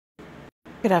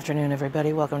Good afternoon,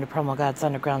 everybody. Welcome to Promo God's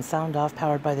Underground Sound Off,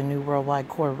 powered by the new Worldwide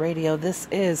Core Radio. This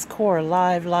is Core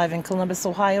live in Columbus,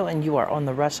 Ohio, and you are on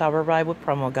the Rush Hour Ride with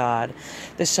Promo God.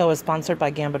 This show is sponsored by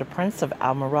Gambit Prince of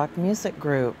Alma Rock Music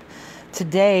Group.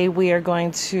 Today, we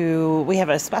have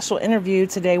a special interview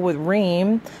today with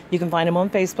REEM. You can find him on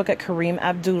Facebook at Karim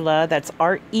Abdullah. That's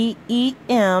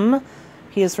REEM.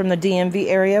 He is from the DMV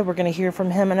area. We're going to hear from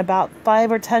him in about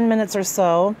 5 or 10 minutes or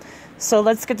so. So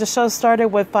let's get the show started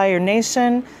with Fire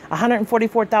Nation,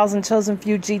 144,000 Chosen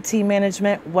Few GT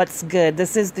Management, What's Good?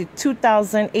 This is the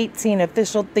 2018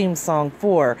 official theme song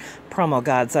for Promo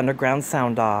God's Underground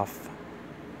Sound Off.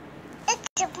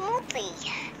 It's a movie.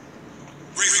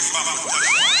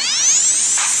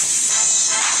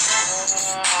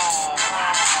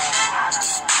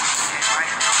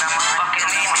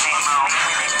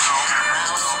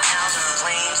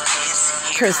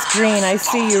 Chris Green, I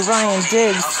see you. Ryan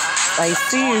Diggs, I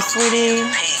see you, sweetie.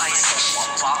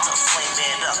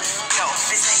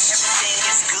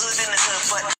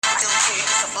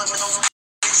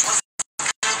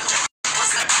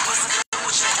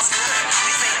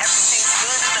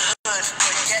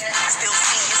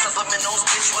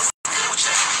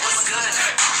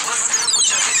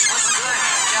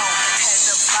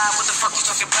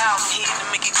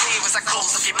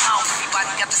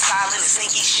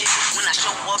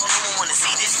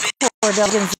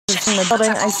 Jenkins is in the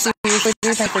building. I see you,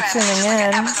 sweetie. Thanks for tuning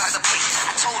in.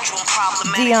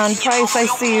 Dion Price, I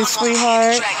see you,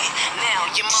 sweetheart.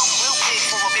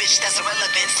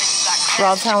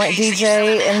 Raw Talent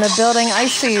DJ in the building. I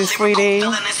see you, sweetie.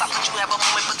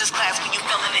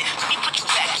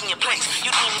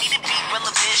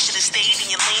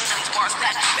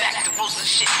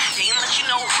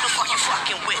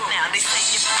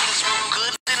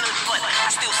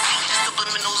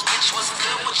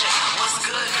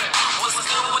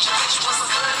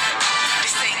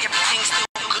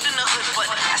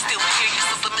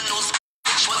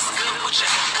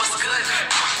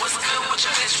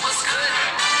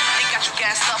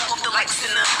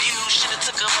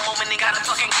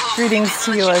 Greetings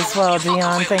to you as well,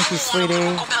 Dion. Thank you,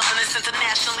 sweetie.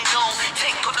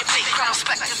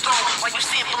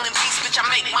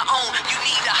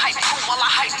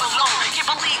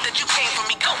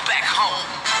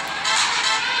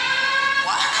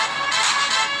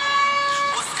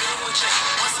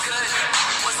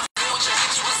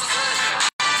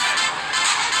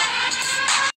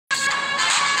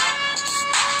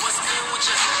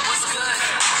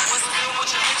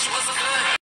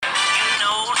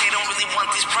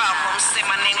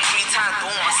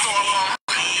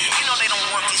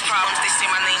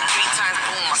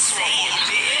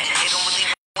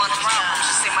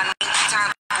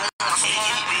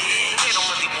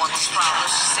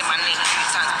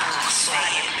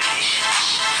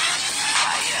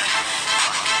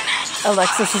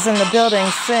 Alexis is in the building.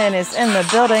 Sinn is in the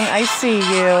building. I see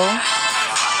you.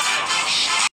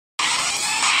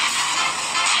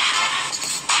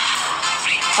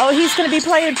 Oh, he's going to be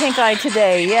playing Pink Eye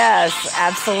today. Yes,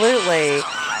 absolutely.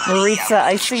 Marissa,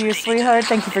 I see you, sweetheart.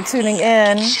 Thank you for tuning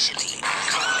in.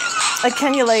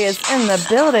 Akinyele is in the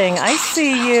building. I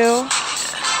see you.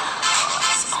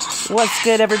 What's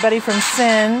good, everybody from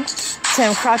Sinn?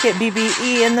 Tim Crockett,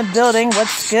 BBE in the building.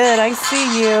 What's good? I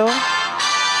see you.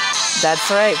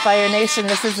 That's right, Fire Nation.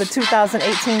 This is the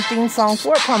 2018 theme song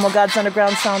for Promo God's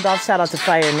Underground Sound Off. Shout out to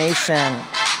Fire Nation.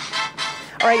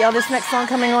 All right, y'all, this next song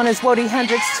coming on is Whoadi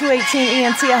Hendrix, 218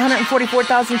 ENT,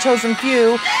 144,000 Chosen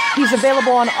Few. He's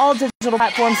available on all digital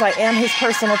platforms. I am his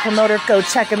personal promoter. Go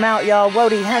check him out, y'all.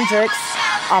 Whoadi Hendrix,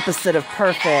 opposite of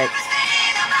perfect.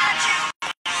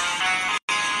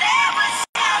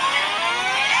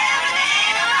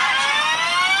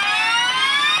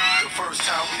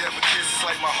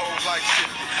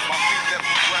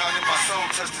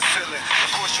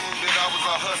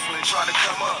 Trying to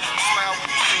come up, smile when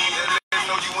you see me, and let them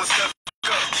know you want stuff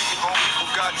up. All people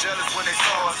got jealous when they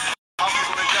saw us. I'm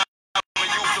gonna die when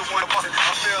you was the one I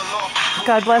fell off.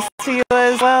 God bless to you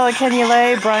as well,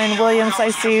 Akinyele. Brian Williams,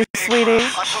 I see you, sweetie.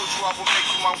 I told you I would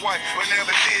make you my wife, but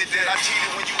never did that. I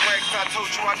cheated when you waxed, I told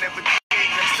you I never did.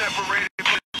 They separated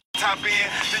for the time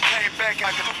being, then came back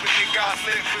like a stupid nigga. God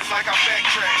slid, feels like I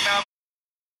backtracked. Now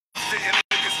I'm sitting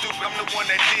looking stupid, I'm the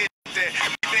one that did that. If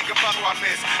you think about who I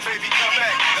miss, baby, come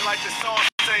back. And like the song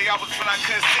say, I was when I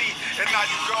couldn't see, and now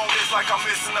you gone, it's like I'm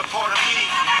missing a part of me.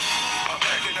 I'm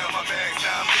packing up my bags,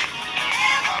 now me.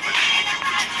 I believe in you,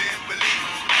 but you didn't believe.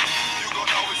 You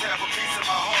gon' always have a piece of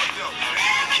my heart, though, and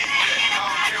you can keep that. I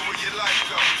don't care where your life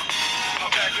go.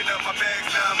 I'm packing up my bags,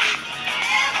 now me.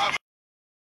 I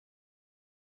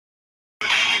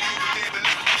believe in you, but didn't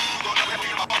believe. You gon' always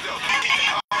have a piece of my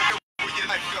heart, though.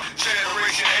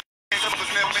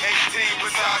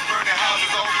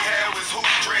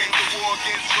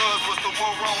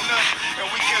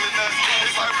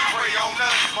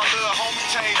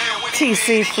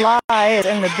 TC Fly is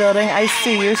in the building. I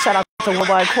see you. Shout out to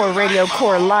Worldwide Core Radio,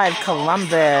 Core Live,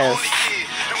 Columbus.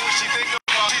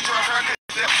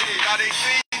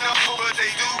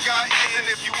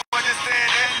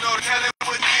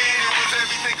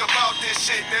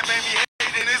 Shit that made me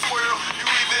hate in this world. You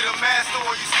either the master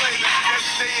or you slave it.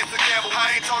 Every day it's a gamble.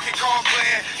 I ain't talking card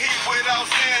playing. Heat without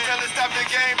sin. Tell us stop the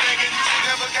game banging. You should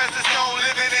never cast a stone.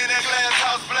 Living in that glass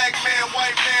house. Black man,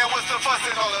 white man. What's the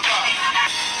fussing all about?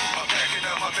 I'm packing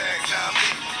up my bags, now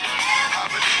me. I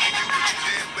believe in you, but you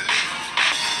didn't believe.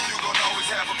 You gon' always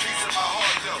have a piece of my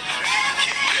heart, though. And you can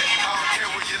keep that. I don't care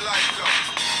where your life go.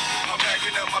 I'm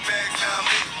packing up my bags, now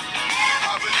me.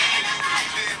 I believe in you, but you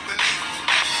didn't believe.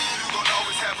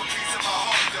 Always have a piece of my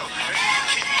heart though, and you can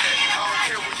keep that. I don't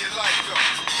care where your life goes.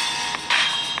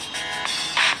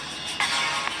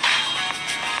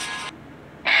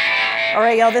 All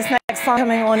right, y'all, this next song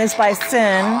coming on is by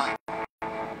Sinn.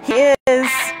 He is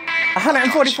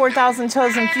 144,000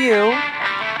 chosen few.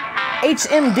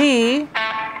 HMD.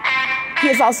 He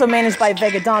is also managed by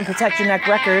Vega Dawn, Protect Your Neck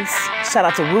Records. Shout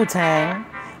out to Wu-Tang.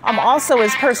 I'm also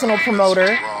his personal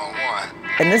promoter,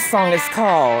 and this song is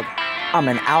called I'm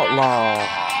an Outlaw.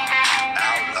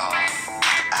 Outlaw,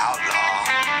 outlaw,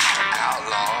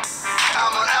 outlaw.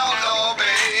 I'm an outlaw,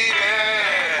 baby.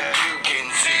 You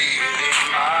can see it in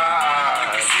my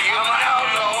eyes. I'm an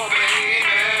outlaw,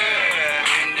 baby.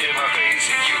 Wind in my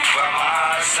face and you by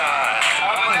my side.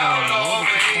 I'm an outlaw,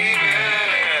 baby.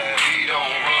 We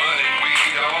don't run and we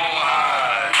don't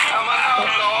hide. I'm an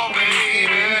outlaw,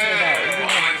 baby.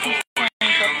 Only for you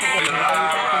will I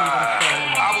ride.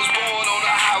 I was born on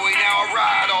the highway, now I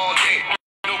ride all day.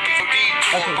 No beef or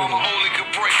detour, mama only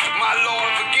could pray. My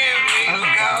Lord, forgive me.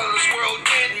 Look how this world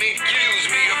did me. Use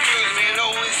me, abuse me, and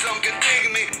only some can dig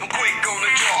me. I'm quick on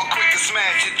the draw, quick to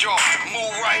smash your jaw.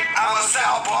 Move right, I'm a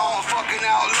southpaw, I'm a fucking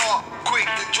outlaw. Quick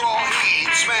to draw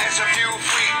heat, smash a few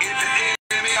free. If it is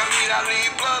me, I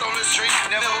leave blood on the street.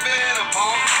 Never been a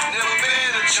punk, never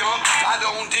been a chump. I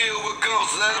don't deal with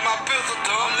guns, let my pistol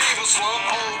done. Leave a slump,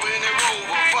 open and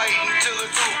over, fighting to the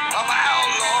truth. I'm an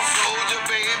outlaw soldier,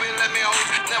 baby, let me hold.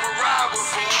 Never ride with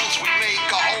fools, we make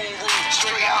our own rules.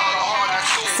 Straight out of the heart, I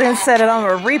go. Sinn said it, I'm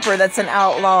a Reaper, that's an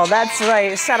outlaw. That's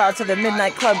right. Shout out to the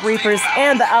Midnight Club Reapers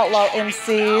and the Outlaw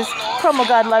MCs. Promo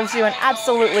God loves you and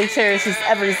absolutely cherishes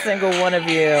every single one of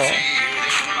you.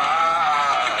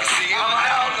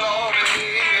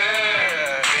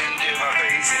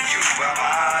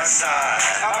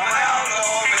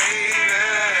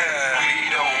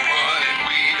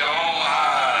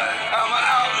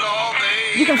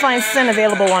 You can find Sinn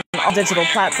available on all digital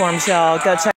platforms, y'all.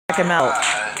 Go check him out.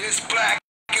 It's black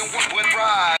and white with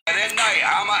pride. At night,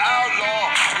 I'm an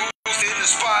outlaw. Who's in the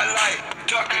spotlight?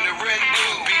 Ducking the red and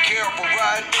blue. Be careful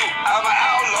riding through. I'm an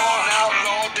outlaw. An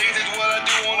outlaw. Things is what I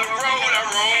do on the road. I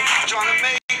roam. Trying to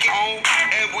make it home.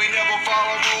 And we never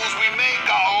follow rules. We make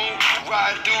our own.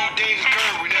 Ride through dangerous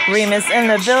curve. REEM is in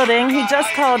the building. He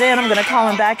just called in. I'm going to call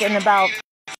him back in about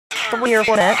 3 or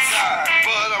 4 minutes.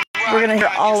 We're going to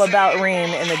hear all about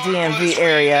REEM in the DMV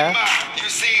area.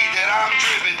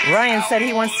 Ryan said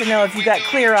he wants to know if you got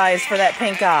clear eyes for that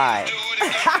pink eye.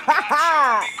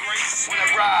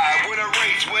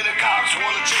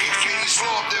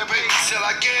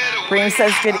 REEM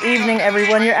says, good evening,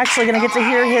 everyone. You're actually going to get to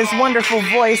hear his wonderful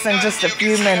voice in just a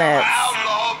few minutes.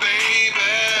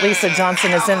 Lisa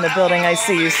Johnson is in the building. I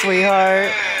see you,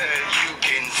 sweetheart.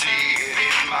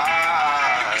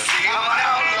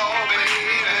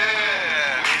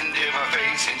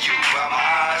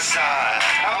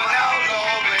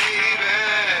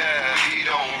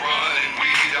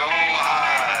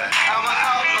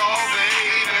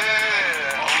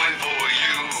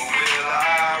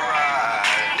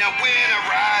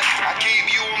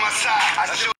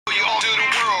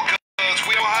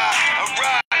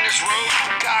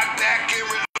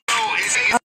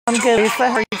 I'm good, Lisa.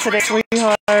 How are you today,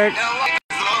 sweetheart?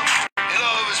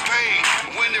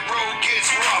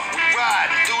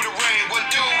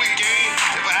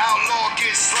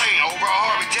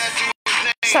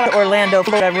 Shout out to Orlando,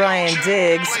 Florida, Ryan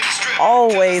Diggs.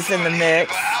 Always in the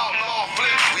mix.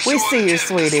 We see you,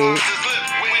 sweetie.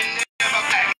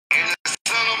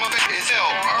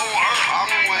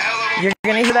 You're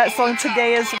going to hear that song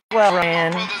today as well,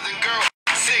 Ryan.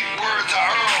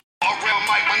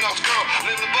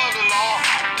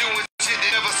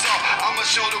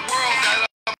 Show the world that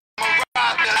I'm a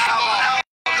ride that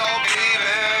outlaw,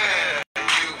 baby.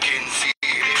 You can see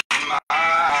it in my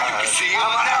eyes. See,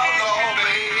 I'm an outlaw,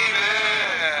 baby.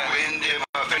 Wind in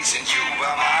my face and you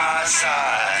by my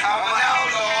side. I'm an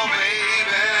outlaw,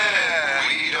 baby.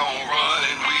 We don't run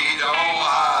and we don't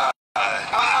hide.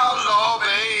 I'm an outlaw,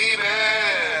 baby.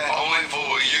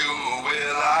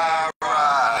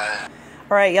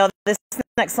 All right, y'all, this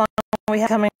next song we have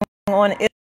coming on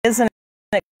is an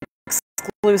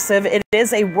exclusive. It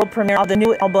is a world premiere of the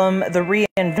new album, The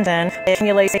Reinvention,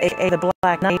 Akinyele, aka The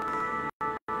Black Knight.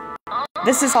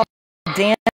 This is called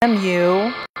Damn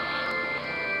You,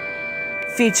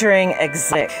 featuring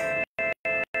Exotic.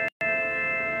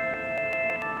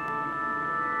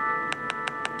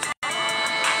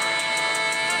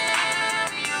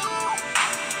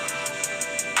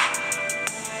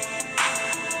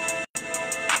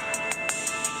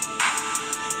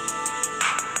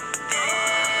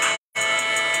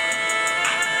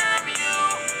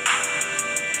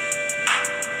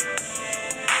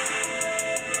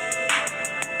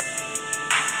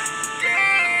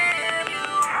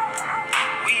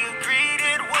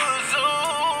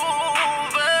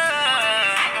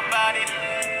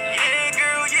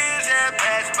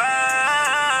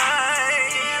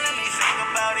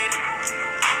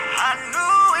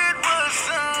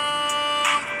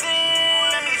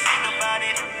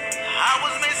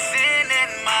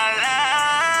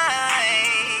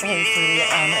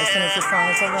 As soon as the song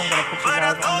is over, I'm going to put you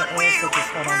guys on the air, so just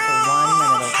hold on for 1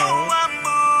 minute, okay?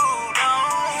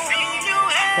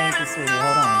 Thank you, sweetie.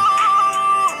 Hold on.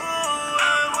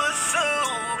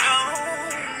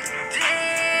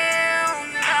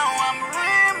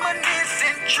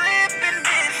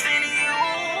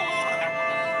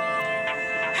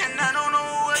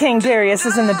 King Darius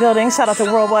is in the building. Shout out to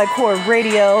Worldwide Core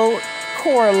Radio,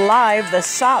 Core Live, the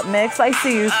shop mix. I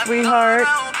see you, sweetheart.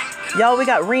 Y'all, we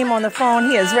got REEM on the phone.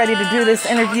 He is ready to do this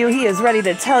interview. He is ready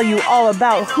to tell you all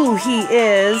about who he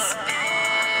is.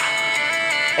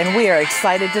 And we are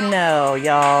excited to know,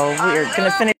 y'all. We are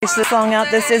going to finish the song out.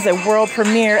 This is a world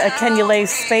premiere. Akinyele,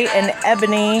 Spaight, and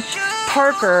Eboni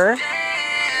Parker,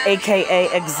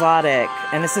 a.k.a. Exotic.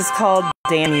 And this is called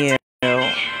Damn You.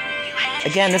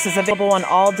 Again, this is available on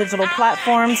all digital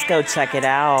platforms. Go check it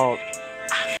out.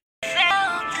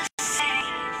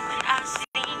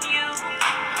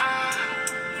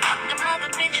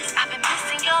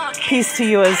 Peace to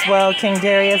you as well, King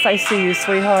Darius. I see you,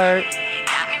 sweetheart.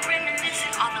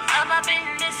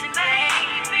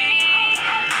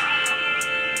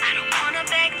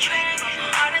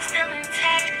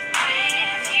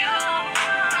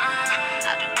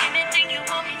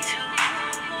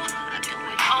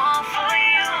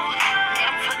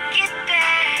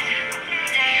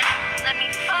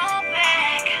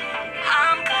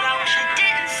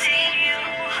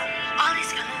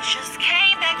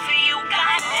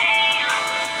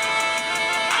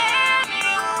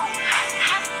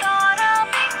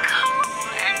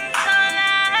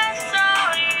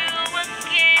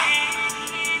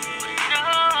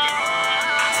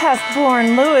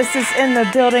 Born Lewis is in the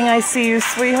building. I see you,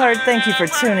 sweetheart. Thank you for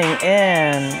tuning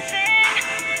in.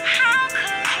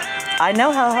 I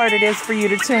know how hard it is for you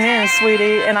to tune in,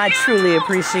 sweetie, and I truly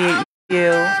appreciate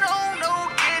you.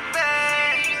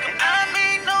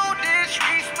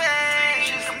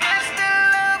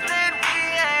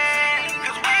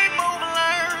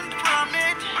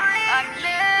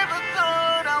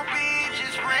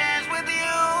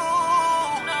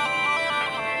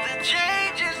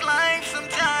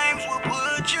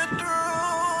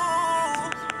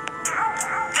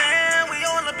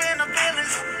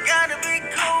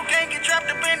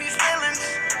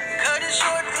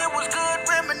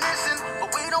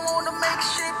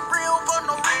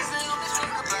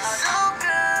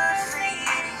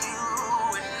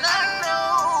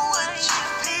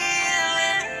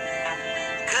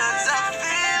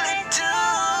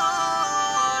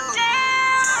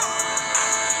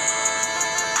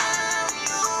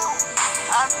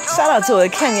 Shout out to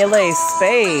Akinyele,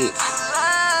 Spaight.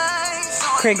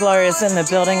 Craig Laura is in the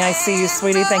building. I see you,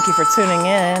 sweetie. Thank you for tuning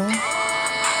in.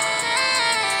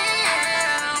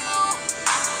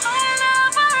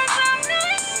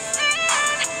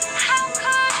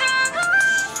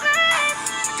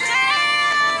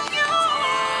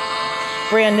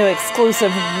 Brand new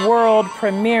exclusive world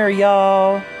premiere,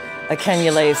 y'all.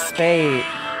 Akinyele, Spaight.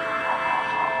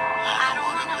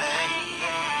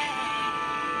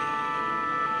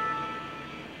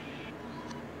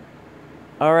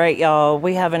 All right, y'all,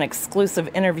 we have an exclusive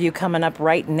interview coming up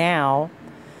right now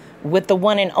with the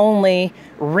one and only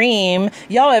REEM.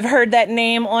 Y'all have heard that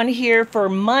name on here for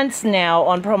months now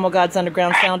on Promo God's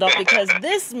Underground Sound Off, because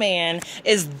this man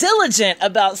is diligent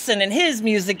about sending his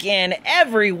music in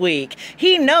every week.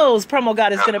 He knows Promo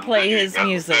God is going to play his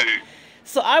music.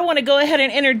 So I want to go ahead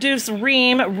and introduce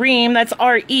REEM. REEM, that's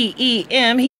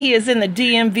R-E-E-M. He is in the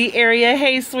DMV area.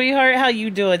 Hey, sweetheart, how you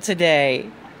doing today?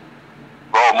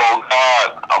 Promo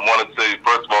God, I want to tell you,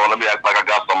 first of all, let me act like I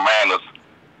got some manners.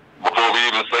 Before we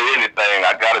even say anything,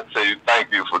 I got to tell you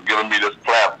thank you for giving me this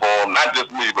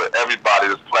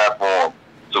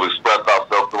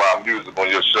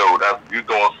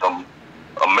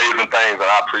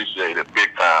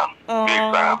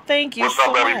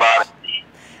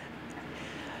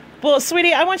Well,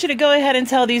 sweetie, I want you to go ahead and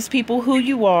tell these people who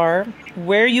you are,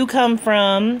 where you come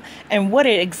from, and what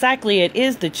exactly it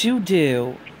is that you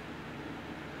do.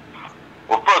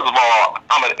 Well, first of all,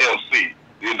 I'm an MC.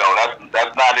 You know,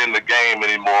 that's not in the game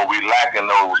anymore. We lacking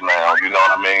those now. You know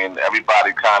what I mean?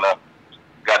 Everybody kind of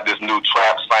got this new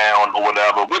trap sound or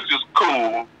whatever, which is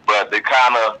cool, but they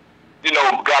kind of, you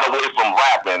know, got away from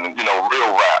rapping, you know, real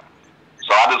rap.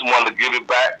 So I just wanted to give it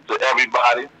back to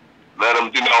everybody. Let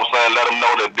them, you know what I'm saying, let them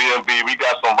know that DMV, we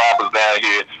got some rappers down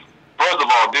here. First of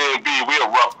all, DMV, we a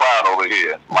rough crowd over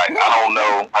here. Like, I don't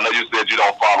know, I know you said you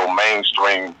don't follow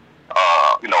mainstream,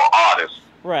 you know, artists.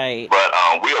 Right. But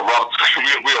we a real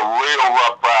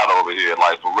rough crowd over here,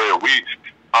 like, for real.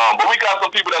 But we got some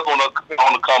people that's on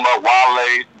the come up.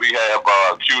 Wale, we have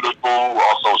Cutie Fool,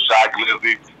 also Shy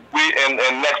Glizzy. And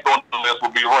next on the list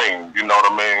will be REEM. You know what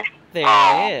I mean? There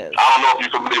it is. I don't know if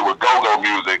you're familiar with go-go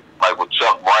music, like with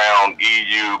Chuck Brown,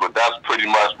 EU, but that's pretty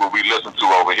much what we listen to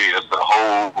over here. It's a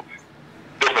whole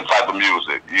different type of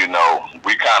music. You know,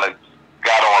 we kind of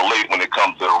got on late when it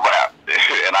comes to the rap.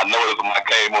 And I noticed when I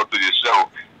came onto your show,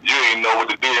 you didn't know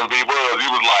what the DMV was. You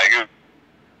was like,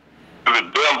 it's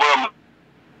Denver.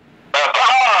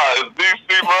 It's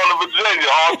DC, Maryland, Virginia,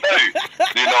 all day.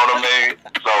 You know what I mean?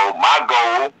 So my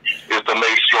goal is to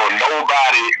make sure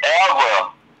nobody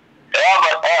ever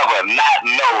not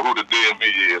know who the DMV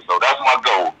is. So that's my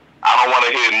goal. I don't want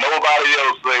to hear nobody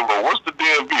else say, well, what's the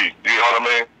DMV? You know what I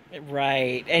mean?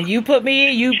 Right. And you put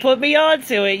me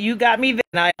onto it. You got me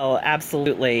there. Oh,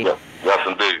 absolutely. Yes,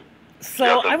 indeed. So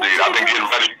yes, indeed. I've been getting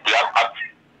ready.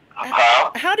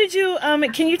 How did you,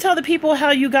 can you tell the people how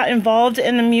you got involved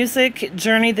in the music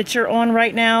journey that you're on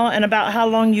right now and about how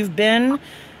long you've been,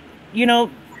 you know,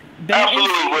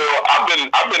 Absolutely. Well, I've been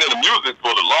in the music for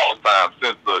the longest time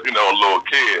since, you know, a little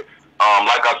kid.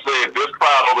 Like I said, this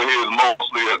crowd over here is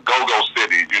mostly a go-go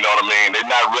city, you know what I mean? They're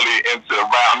not really into the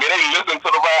rap. I mean, they listen to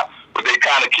the rap, but they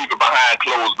kind of keep it behind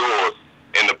closed doors.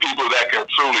 And the people that can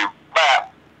truly rap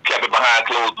kept it behind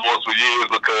closed doors for years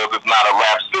because it's not a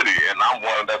rap city, and I'm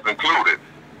one that's included.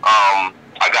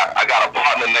 I got a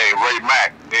partner named Ray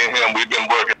Mack. Me and him, we've been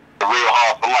working real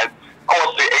hard for like, I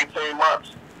want to say 18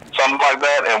 months, something like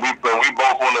that, and we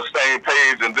both on the same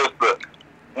page. And just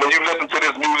when you listen to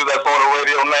this music that's on the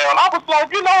radio now, and I was like,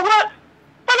 you know what?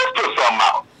 Man, let's put something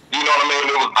out. You know what I mean?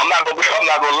 I'm not gonna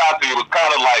lie to you. It was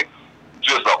kind of like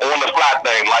just an on the fly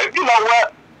thing. Like, you know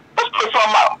what? Let's put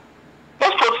something out.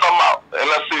 Let's put something out and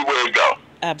let's see where it goes.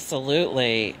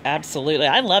 Absolutely. Absolutely.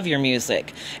 I love your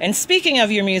music. And speaking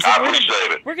of your music,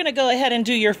 we're going to go ahead and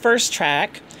do your first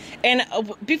track. And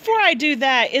before I do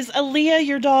that, is Aaliyah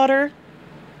your daughter?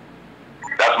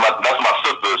 That's my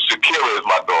sister. Shakira is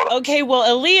my daughter. Okay, well,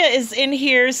 Aaliyah is in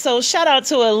here, so shout out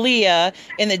to Aaliyah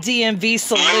in the DMV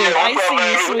salute. I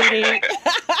see you, sweetie.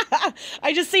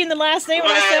 I just seen the last name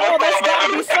and I said, oh, that's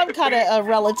got to be some kind of a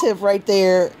relative right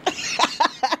there.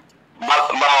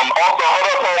 Also,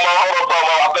 hold up,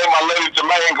 I think my lady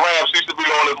Jermaine Graham, she should be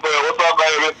on as well. What's up,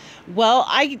 baby? Well,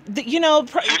 you know,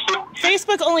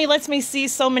 Facebook only lets me see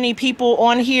so many people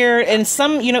on here, and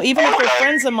some, you know, even if they're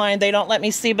friends of mine, they don't let me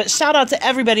see. But shout out to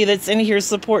everybody that's in here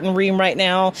supporting REEM right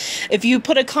now. If you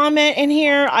put a comment in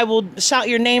here, I will shout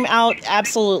your name out.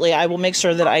 Absolutely, I will make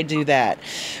sure that I do that.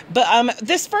 But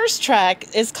this first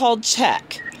track is called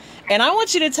Check. And I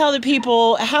want you to tell the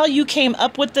people how you came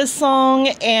up with this song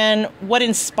and what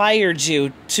inspired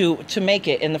you to make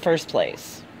it in the first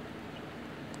place.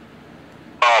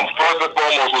 First and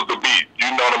foremost was the beat. You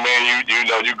know what I mean? You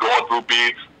know, you're going through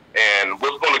beats, and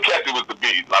what's going to catch you was the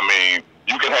beat. I mean,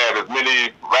 you can have as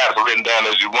many raps written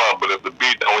down as you want, but if the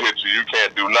beat don't hit you, you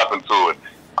can't do nothing to it.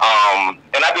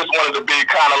 And I just wanted to be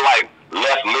kind of like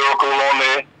less lyrical on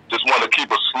there. Just wanted to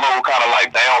keep a slow, kind of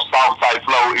like down south type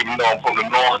flow, even though I'm from the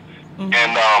north.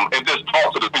 And just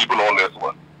talk to the people on this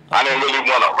one. I didn't really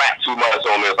want to rap too much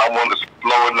on this. I wanted to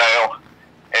slow it down.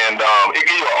 And it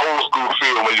gives you an old school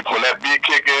feel when that beat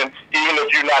kick in, even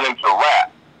if you're not into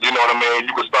rap. You know what I mean?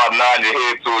 You can start nodding your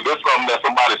head to it. This is something that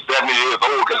somebody 70 years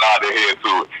old can nod their head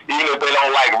to it. Even if they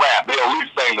don't like rap, they'll at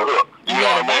least sing the hook. You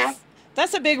know what I mean?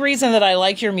 That's a big reason that I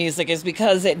like your music, is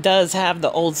because it does have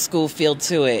the old school feel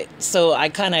to it. So I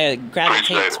kind of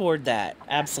gravitate toward that.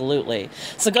 Absolutely.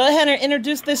 So go ahead and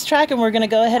introduce this track, and we're going to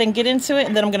go ahead and get into it,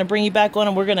 and then I'm going to bring you back on,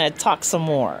 and we're going to talk some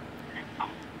more.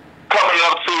 Coming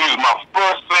up to you, my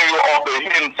first single off the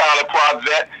Hidden Talent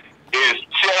Project is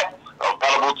Check,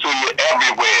 available to you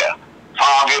everywhere.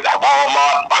 Target,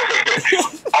 Walmart,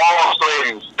 all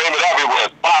streams, stream it everywhere.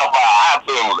 Spotify,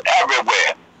 iTunes,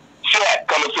 everywhere. Check,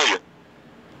 coming to you.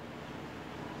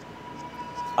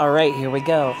 All right, here we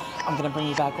go. I'm going to bring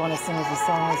you back on as soon as the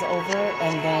song is over,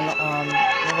 and then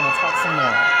we're going to talk some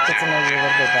more. Get to know you a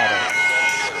little bit better.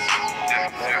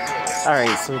 All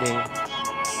right, sweetie.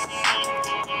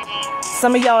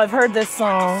 Some of y'all have heard this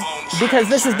song because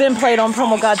this has been played on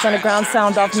Promo God's Underground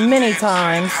Sound Off many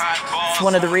times. It's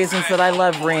one of the reasons that I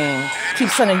love REEM. Keep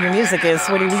sending your music in,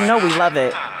 sweetie. We know we love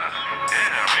it.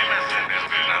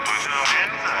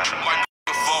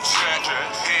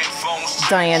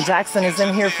 Diane Jackson is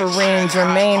in here for REEM.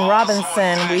 Jermaine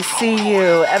Robinson, we see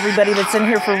you. Everybody that's in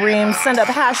here for REEM, send up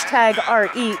hashtag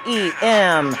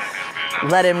REEM.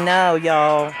 Let him know,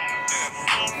 y'all.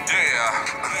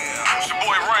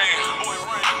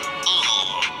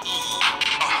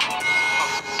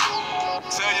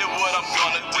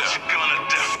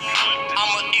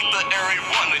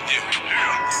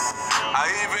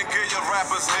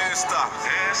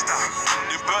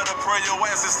 You better pray your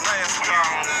ass is last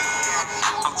time.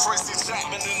 I'm Tracy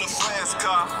Chapman in the fast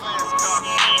car.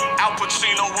 Al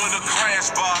Pacino with a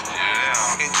crash bar.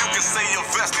 And you can say your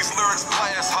vest, these lyrics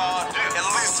blast hard. At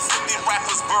least 50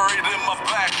 rappers buried in my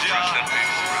backyard.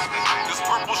 This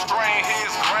purple strain here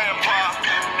is grandpa.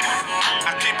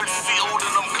 I keep it sealed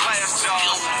in them glass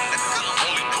jars.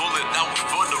 Only pull it out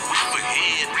for the reaper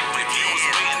head. If you was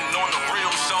waiting on the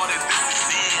real shorty, this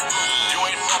is it. You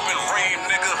ain't fucking REEM,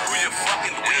 nigga, who you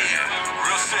fucking with?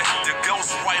 Real shit, your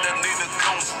ghostwriter need a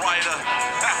ghostwriter.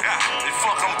 You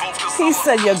fuck them both. He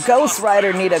said your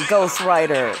ghostwriter need a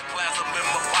ghostwriter.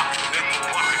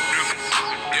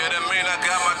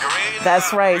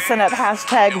 That's right, send up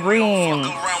hashtag REEM.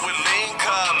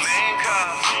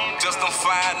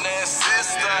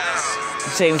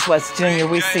 James West Jr.,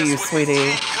 we see you,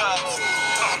 sweetie.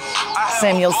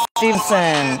 Samuel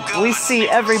Stevenson, we see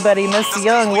everybody. Miss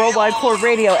Young, Worldwide Core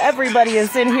Radio, everybody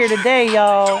is in here today,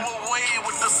 y'all.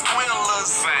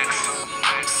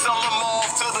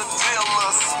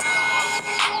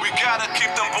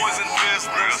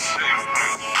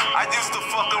 I used to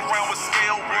fuck around with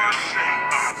scale work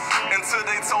until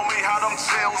they told me how them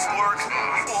jails work.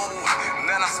 Whoa,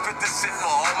 now I spit this shit for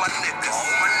all my niggas.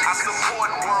 I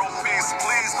support world peace,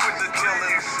 please quit the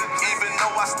killing. Even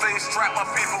though I stay strapped, my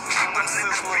people keep them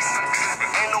sizzling.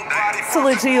 Ain't nobody.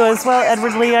 Salute to you as well,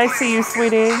 Edward Lee. I see you,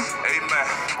 sweetie.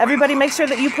 Everybody, make sure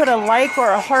that you put a like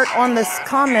or a heart on this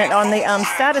comment on the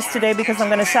status today, because I'm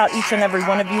going to shout each and every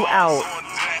one of you out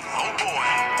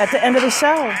at the end of the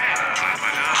show.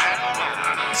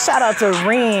 Shout out to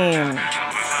REEM.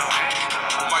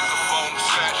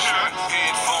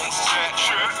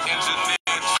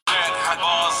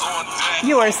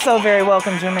 You are so very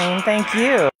welcome, Jermaine. Thank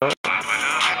you.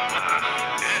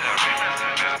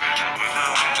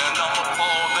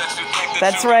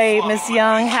 That's right, Miss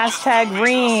Young. Hashtag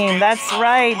REEM. That's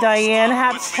right, Diane.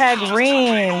 Hashtag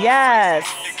REEM. Yes.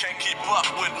 You can't keep up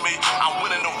with me. I'm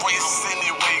winning the race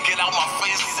anyway. Get out my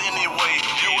face anyway.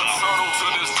 You a turtle to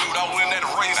this dude. I win that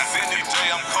race any day.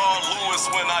 I'm Carl Lewis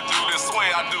when I do this way.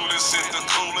 I do this shit the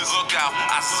coolest. Look out,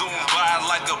 I zoom by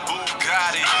like a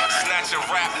Bugatti. Snatch a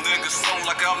rap nigga so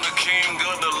like I'm the king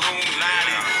of the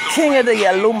Illuminati. King of the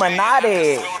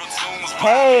Illuminati.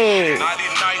 Hey.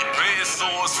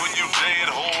 When you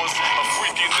dead horse, a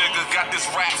freaky nigga got this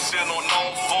rap shit on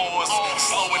all fours.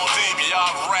 Slow and deep,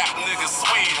 y'all rap niggas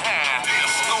sweet, huh?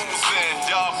 Snooze in,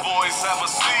 y'all boys have a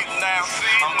seat now.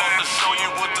 I'm about to show you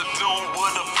what to do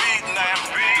with a beat now.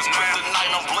 This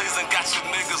kryptonite I'm blazing got you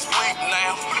niggas weak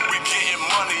now. We getting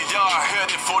money, y'all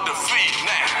headed for defeat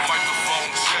now.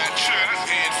 Microphone chat,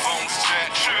 headphones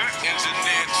chat,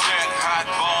 engineer chat, hot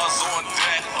bars on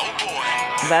deck. Oh boy.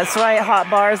 That's right, hot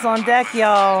bars on deck,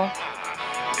 y'all.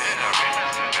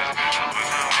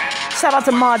 Shout out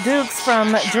to Ma Dukes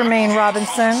from Jermaine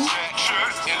Robinson.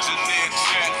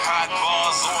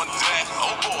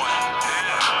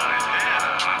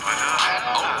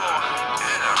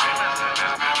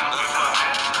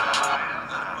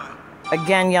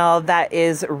 Again, y'all, that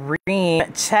is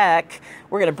REEM. Check.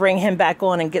 We're going to bring him back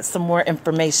on and get some more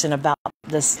information about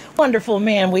this wonderful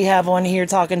man we have on here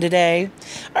talking today.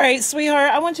 All right,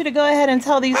 sweetheart, I want you to go ahead and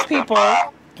tell these people.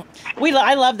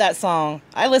 I love that song.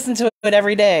 I listen to it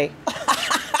every day.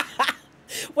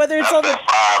 Whether it's on the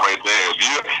right there. If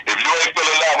you ain't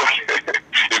feeling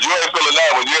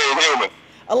that one, you ain't human.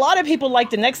 A lot of people like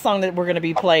the next song that we're going to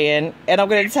be playing, and I'm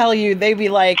going to tell you, they be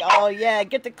like, "Oh yeah,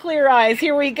 get the clear eyes.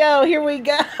 Here we go. Here we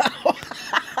go." Did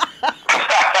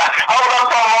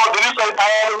you say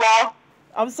Diane is on?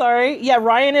 I'm sorry. Yeah,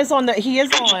 Ryan is on. He is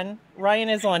on. Ryan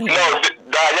is on here. No,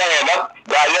 Diane.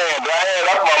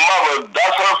 That's my mother.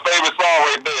 That's her favorite song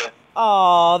right there.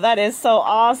 Oh, that is so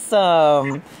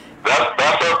awesome.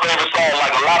 That's her favorite song.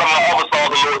 Like a lot of my other songs are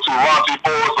a little too raunchy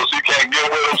for her, so she can't get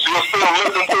with them. She'll still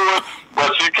listen to it, but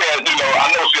she can't.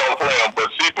 I know she don't play them, but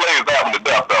she plays that one to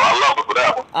death though. I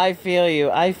I feel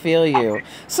you. I feel you.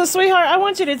 So, sweetheart, I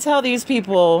want you to tell these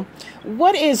people,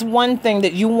 what is one thing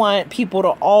that you want people to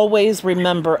always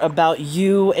remember about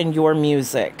you and your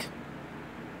music?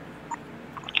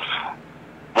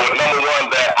 Well, number one,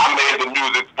 that I made the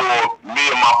music for me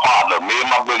and my partner, me and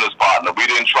my business partner. We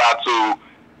didn't try to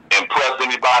impress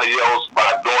anybody else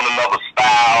by doing another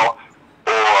style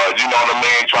or, you know what I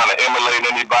mean, trying to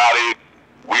emulate anybody.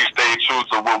 We stay true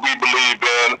to what we believe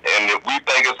in, and if we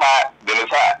think it's hot, then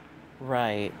it's hot.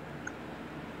 Right.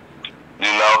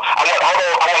 You know, I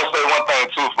want to say one thing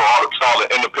too for all the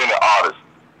independent artists.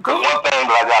 Because one thing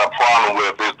that I got a problem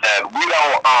with is that we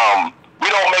don't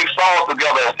make songs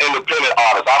together as independent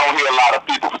artists. I don't hear a lot of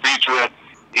people featuring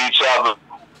each other,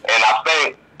 and I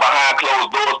think behind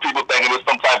closed doors, people thinking it's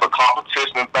some type of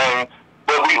competition thing.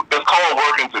 But it's called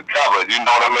working together. You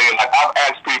know what I mean? Like, I've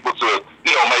asked people to,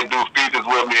 you know, may do features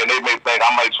with me, and they may think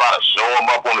I might try to show them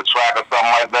up on the track or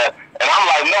something like that. And I'm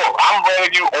like, no, I'm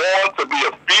bringing you on to be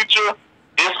a feature.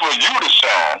 It's for you to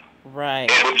shine.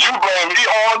 Right. And if you bring me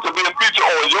on to be a feature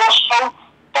on your show,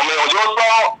 on your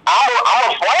song, I'm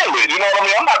a frame it. You know what I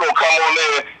mean? I'm not gonna come on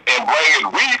there and bring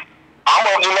it weak.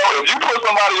 You know, if you put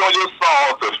somebody on your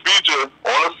song to feature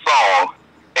on a song,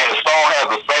 and the song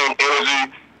has the same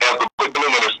energy as the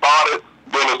beginning when it started,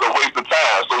 then it's a waste of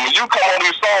time. So when you come on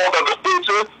these songs as a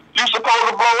feature, you're supposed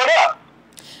to blow it up.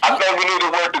 I think we need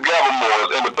to work together more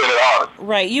as independent artists.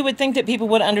 Right. You would think that people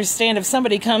would understand if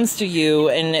somebody comes to you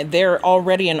and they're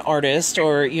already an artist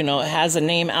or, you know, has a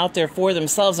name out there for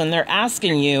themselves and they're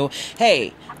asking you,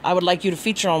 hey, I would like you to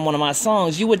feature on one of my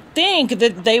songs. You would think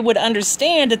that they would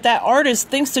understand that that artist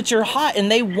thinks that you're hot and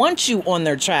they want you on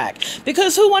their track.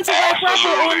 Because who wants a whack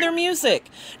rapper on their music?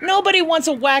 Nobody wants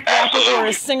a whack rapper or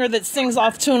a singer that sings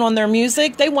off tune on their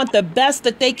music. They want the best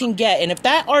that they can get. And if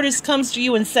that artist comes to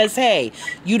you and says, hey,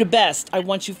 you the best, I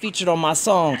want you featured on my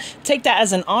song, take that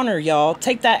as an honor, y'all.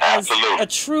 Take that as a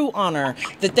true honor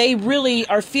that they really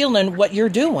are feeling what you're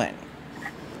doing.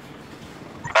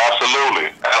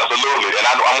 Absolutely, absolutely. And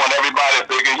I want everybody, if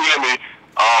they can hear me,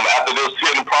 after this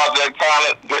Hidden Talent project,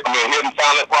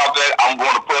 I'm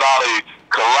going to put out a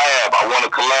collab. I want to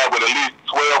collab with at least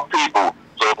 12 people.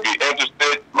 So if you're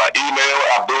interested, my email,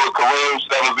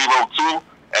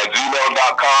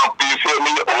 abdullahkarim702@gmail.com. Please hit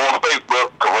me, or on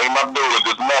Facebook, Karim Abdullah.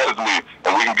 Just message me,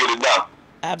 and we can get it done.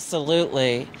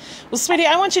 Absolutely. Well, sweetie,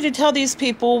 I want you to tell these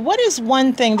people, what is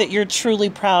one thing that you're truly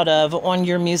proud of on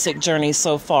your music journey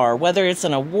so far? Whether it's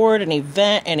an award, an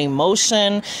event, an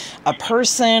emotion, a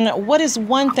person, what is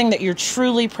one thing that you're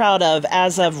truly proud of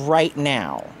as of right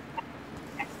now?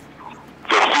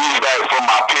 The feedback from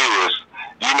my peers.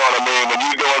 You know what I mean? When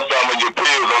you're doing something, your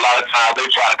peers, a lot of times, they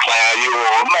try to clown you.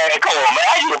 Oh, man, come on, man,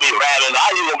 how you going to be rapping? How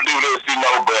you going to do this? You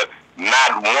know, but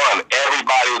not one.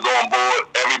 Everybody is on board.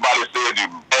 Everybody says you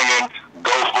banging.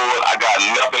 Go for it. I got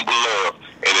nothing but love.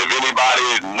 And if anybody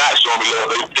is not showing me love,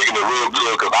 they taking it real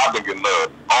good because I've been getting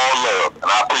love. All love. And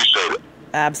I appreciate it.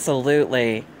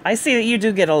 Absolutely. I see that you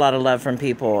do get a lot of love from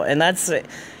people. And that's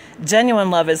genuine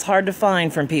love is hard to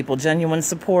find from people. Genuine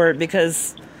support,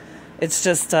 because it's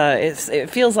just,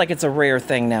 it feels like it's a rare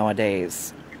thing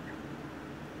nowadays.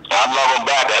 I love them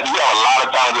back. You have a lot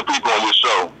of talented people on your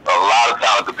show. A lot of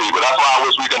talented people. That's why I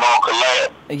wish we can all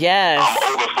collab. Yes. I'm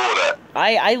open for that.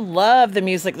 I love the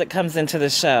music that comes into the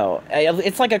show.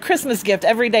 It's like a Christmas gift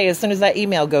every day as soon as that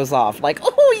email goes off. Like,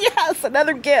 oh, yes,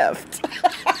 another gift.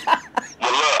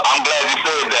 Well, look, I'm glad you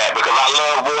said that because I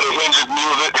love Hendrix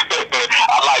music.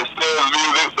 I like Sinn's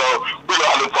music, so we're going to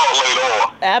have to talk later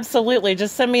on. Absolutely.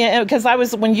 Just send me because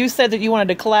when you said that you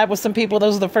wanted to collab with some people,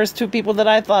 those are the first two people that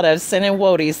I thought of, Sinn and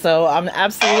Whoadi. So I'm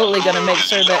absolutely going to make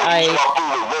sure that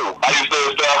How you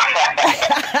say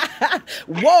stuff?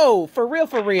 Whoa, for real,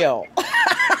 for real. That's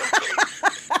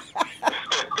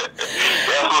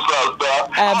what's up,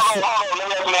 stuff. Hold on, let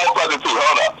me ask you another question too.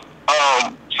 Hold up.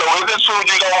 So is it true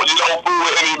you don't fool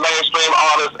with any mainstream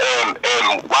artists, and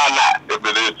why not? If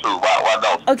it is true, why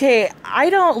don't you? Okay, I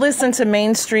don't listen to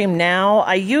mainstream now.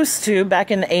 I used to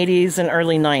back in the 80s and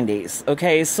early 90s.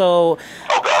 Okay, so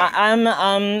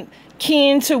I'm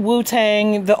keen to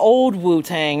Wu-Tang, the old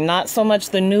Wu-Tang, not so much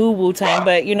the new Wu-Tang,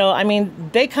 but, you know, I mean,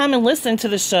 they come and listen to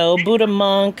the show, Buddha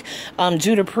Monk,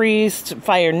 Judah Priest,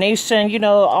 Fire Nation, you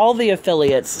know, all the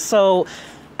affiliates. So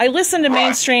I listen to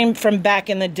mainstream from back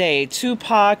in the day,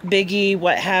 Tupac, Biggie,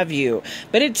 what have you.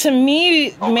 But to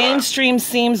me, mainstream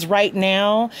seems right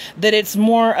now that it's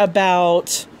more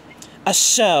about a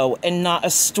show and not a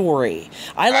story.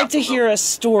 I like to hear a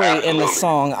story in the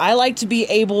song. I like to be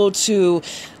able to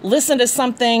listen to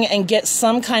something and get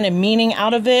some kind of meaning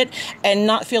out of it and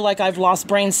not feel like I've lost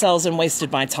brain cells and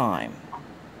wasted my time.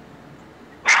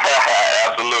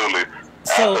 Absolutely.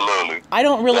 So Absolutely. I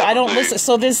don't listen.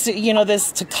 So this,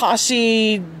 this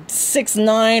Tekashi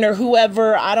 6ix9ine or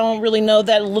whoever, I don't really know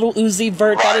that Little Uzi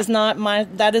Vert. Right.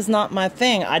 That is not my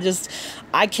thing.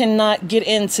 I cannot get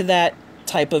into that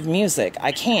type of music.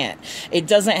 I can't. It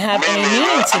doesn't have any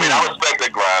meaning to me. I respect their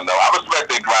grind, though. I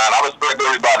respect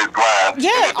everybody's grind.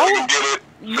 Yeah. If they can get it,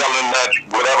 selling that,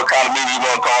 whatever kind of music you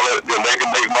want to call it, then they can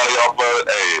make money off of it.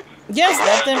 Hey, yes,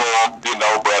 let them.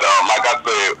 But like I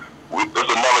said,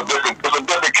 it's a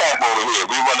different camp over here.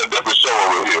 We run a different show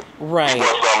over here. Right. We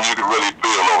want something you can really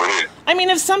feel over here. I mean,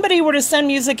 if somebody were to send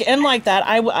music in like that,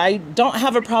 I don't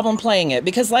have a problem playing it.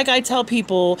 Because like I tell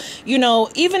people,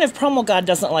 even if Promo God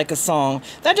doesn't like a song,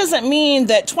 that doesn't mean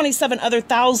that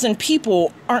 27,000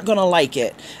 people aren't going to like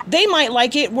it. They might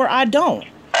like it where I don't.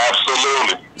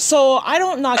 Absolutely. So I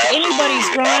don't knock anybody's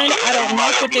grind. I don't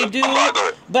knock what they do.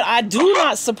 But I do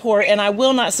not support, and I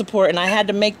will not support, and I had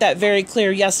to make that very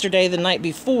clear yesterday, the night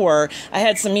before. I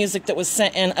had some music that was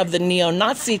sent in of the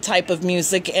neo-Nazi type of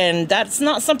music, and that's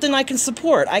not something I can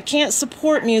support. I can't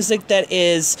support music that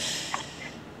is...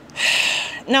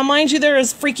 Now, mind you, there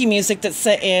is freaky music that's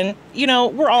set in.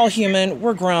 We're all human.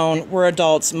 We're grown. We're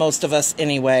adults, most of us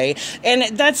anyway.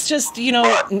 And that's just,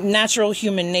 natural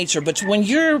human nature. But when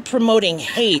you're promoting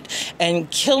hate and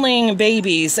killing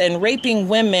babies and raping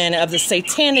women of the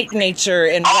satanic nature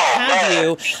and what have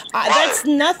you, that's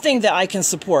nothing that I can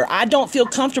support. I don't feel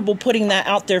comfortable putting that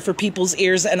out there for people's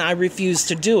ears, and I refuse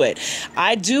to do it.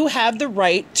 I do have the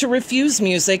right to refuse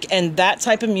music, and that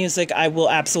type of music I will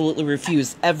absolutely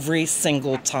refuse every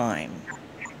single time.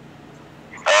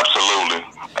 Absolutely.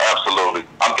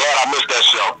 I'm glad I missed that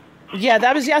show. Yeah,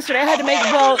 that was yesterday. I had to make,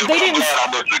 they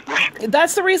didn't,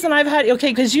 that's the reason I've had,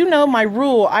 because my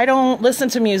rule, I don't listen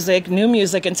to new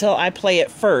music until I play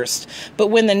it first. But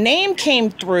when the name came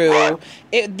through,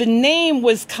 the name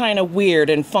was kind of weird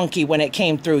and funky when it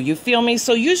came through. You feel me?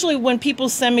 So usually when people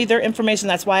send me their information,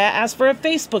 that's why I ask for a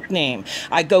Facebook name.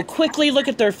 I go quickly look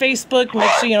at their Facebook, make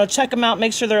sure, check them out,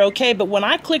 make sure they're okay. But when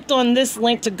I clicked on this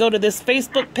link to go to this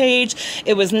Facebook page,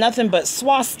 it was nothing but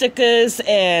swastikas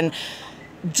and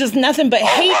just nothing but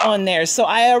hate on there. So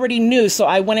I already knew. So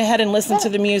I went ahead and listened to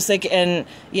the music, and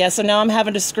yeah, so now I'm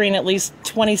having to screen at least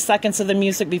 20 seconds of the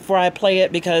music before I play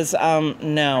it, because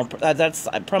no,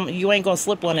 you ain't gonna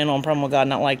slip one in on Promo God,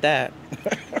 not like that.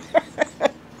 Yeah,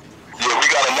 we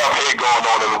got enough hate going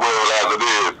on in the world as it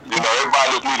is. Everybody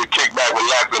just need to kick back,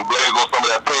 relax, and blaze on some of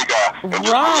that pink eye. And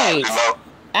just relax,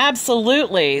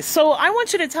 Absolutely. So I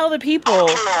want you to tell the people. Tell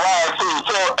Ryan too.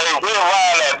 Tell Ryan.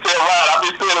 I be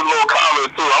seeing his little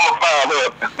comments too. I'm gonna find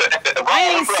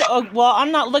him.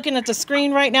 I'm not looking at the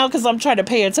screen right now because I'm trying to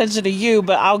pay attention to you.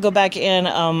 But I'll go back in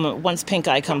once Pink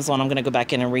Eye comes on. I'm gonna go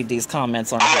back in and read these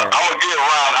comments on here. I'm gonna get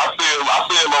Ryan. I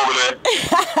see him over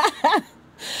there.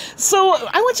 So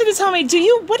I want you to tell me,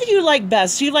 what do you like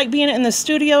best? Do you like being in the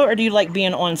studio, or do you like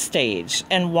being on stage,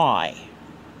 and why?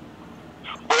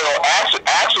 Well,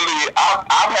 actually,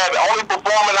 I've had the only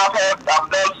performing I've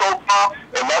done so far,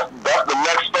 and that's the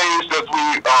next phase since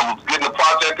we getting the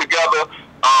project together.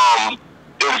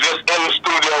 Is just in the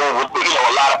studio with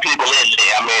a lot of people in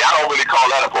there. I mean, I don't really call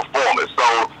that a performance. So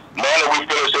now that we're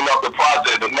finishing up the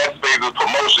project, the next phase is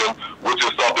promotion, which is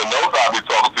something else I'll be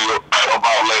talking to you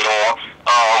about later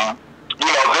on.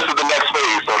 This is the next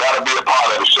phase, so that'll be a part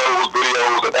of the shows,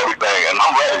 videos, and everything. And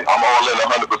I'm ready. I'm all in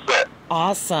 100%.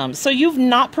 Awesome. So you've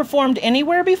not performed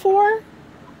anywhere before?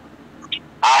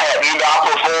 I have. I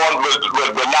performed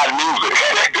with not music.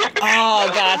 Oh,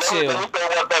 got you.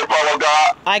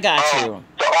 I got you.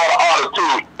 To all the artists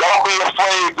too, don't be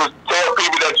afraid to tell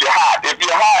people that you're hot. If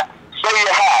you're hot, say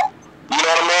you're hot. You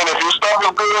know what I mean? If your stuff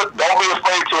is good, don't be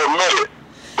afraid to admit it.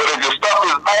 But if your stuff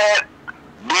is bad,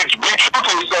 be true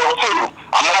to yourself too.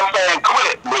 I'm not saying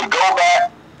quit, but go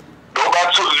back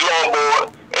to the drawing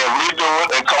board and redo it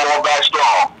and come on back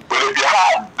strong. But if you're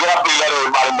hot, definitely let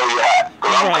everybody know you're hot.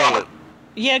 Because I'm coming.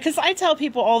 Yeah, because I tell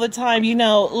people all the time,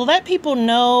 let people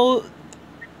know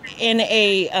in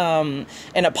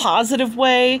a positive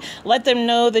way. Let them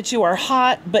know that you are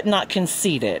hot, but not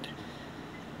conceited.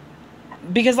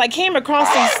 Because I came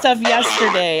across some stuff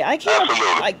yesterday. I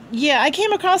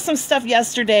came across some stuff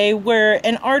yesterday where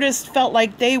an artist felt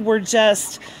like they were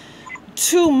just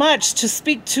too much to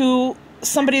speak to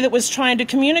somebody that was trying to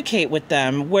communicate with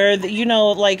them, where,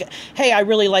 hey, I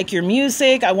really like your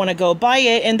music, I want to go buy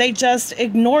it, and they just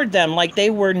ignored them like they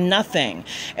were nothing.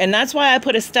 And that's why I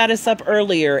put a status up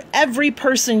earlier. Every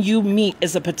person you meet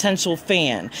is a potential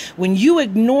fan. When you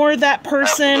ignore that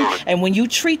person, and when you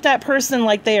treat that person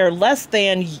like they are less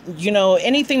than,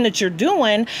 anything that you're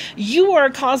doing, you are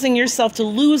causing yourself to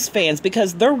lose fans,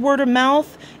 because their word of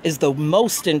mouth is the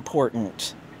most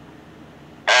important.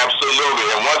 Absolutely.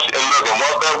 And once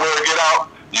that word get out,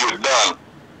 you're done.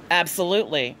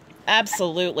 Absolutely.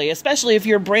 Absolutely. Especially if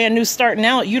you're brand new starting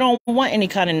out, you don't want any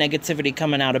kind of negativity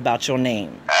coming out about your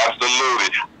name. Absolutely.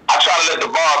 I try to let the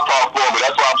bars talk for me.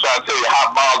 That's why I'm trying to tell you,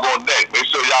 hot bars on deck. Make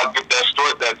sure y'all get that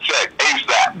check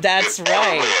ASAP. That's right.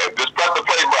 Everywhere. Just press the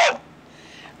play button.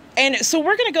 And so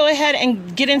we're going to go ahead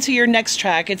and get into your next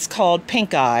track. It's called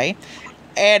Pink Eye.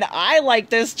 And I like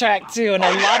this track too. And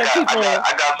a lot of people.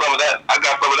 I got some of that. I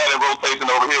got some of that in rotation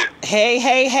over here.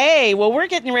 Hey. Well, we're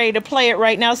getting ready to play it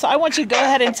right now. So I want you to go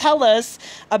ahead and tell us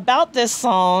about this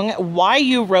song, why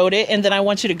you wrote it, and then I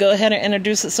want you to go ahead and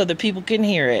introduce it so that people can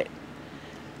hear it.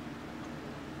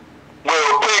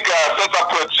 Well, Pink Eye, since I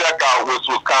put Checkout, which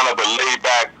was kind of a laid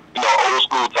back, old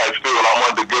school type feel, I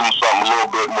wanted to give them something a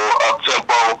little bit more up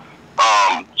tempo.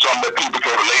 Something that people can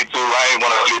relate to. I ain't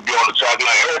want to really be on the track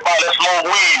like, everybody, let's smoke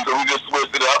weed. So we just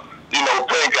switched it up.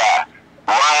 Pink Eye.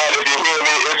 Ryan, if you hear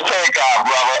me, it's Pink Eye,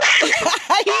 brother.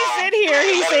 He's in here.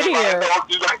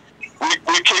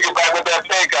 We kick it back with that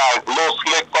Pink Eye. A little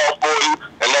slick talk for you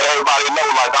and let everybody know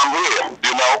like I'm here,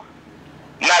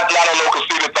 Not a no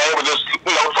conceited thing, but just,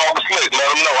 talking slick. Let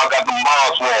them know I got the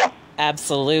bars for them.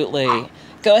 Absolutely.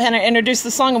 Go ahead and introduce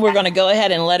the song, and we're going to go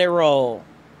ahead and let it roll.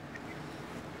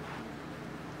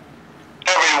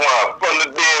 Everyone, from the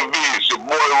DMV, it's your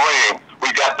boy REEM.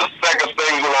 We got the second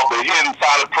single off the Hidden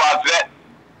Side project,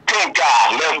 Pink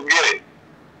Eye. Let's get it.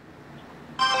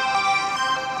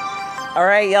 All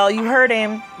right, y'all, you heard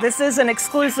him. This is an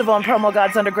exclusive on Promo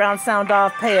God's Underground Sound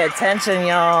Off. Pay attention,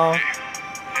 y'all.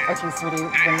 Okay, sweetie,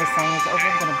 when this song is over,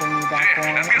 I'm going to bring you back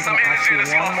on. I'm going to ask you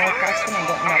one more question and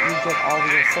let you give all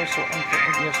your social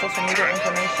media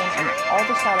information and all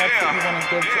the shout outs that you want to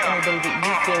give to anybody that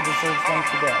you feel deserves them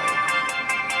today.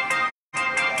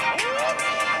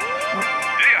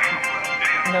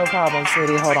 No problem,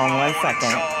 sweetie. Hold on 1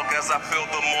 second. As I feel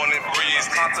the morning breeze,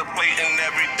 contemplating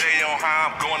every day on how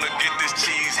I'm gonna get this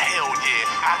cheese. Hell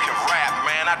yeah, I can rap,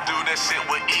 man. I do that shit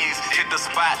with ease. Hit the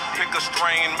spot, pick a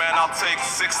strain, man. I'll take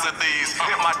 6 of these.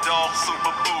 Hit my dog,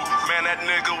 Super Boo, man. That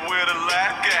nigga with a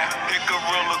lack at. Hit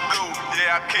Gorilla Goo,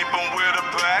 yeah, I keep him with a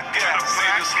back at.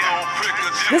 See this little picker.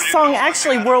 This song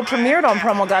actually world premiered on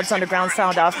Promo God's Underground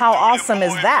Sound Off. How awesome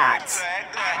is that?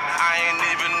 I ain't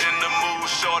even in the mood,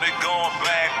 shorty going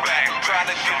back. Trying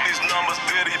to get these numbers,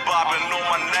 diddy bobbing on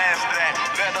my NASDAQ.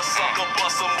 Let a sucker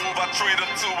bust a move, I treat him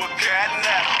to a cat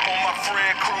nap. On my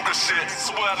Fred Krueger shit,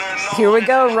 sweater and all. Here we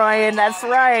go, Ryan, that's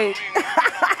right. If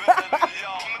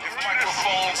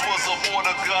microphones was a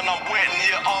water gun, I'm wetting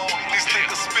you all. These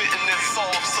niggas spitting this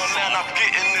off, so now I'm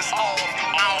getting this off.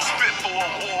 I don't spit for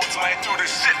awards, man. Do this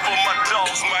shit for my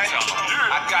dogs, man.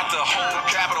 I got the whole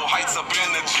Capitol Heights up in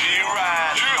the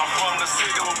G-Ride. I'm from the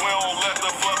city where we don't let the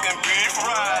fucking beef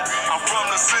ride. I'm from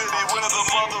the city where the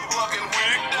motherfucking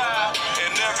weak die.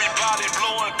 And everybody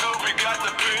blowing good, we got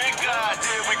the big guy.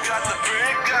 Yeah, we got the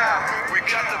big guy. We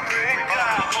got the big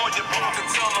guy. Call your block and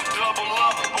tell them double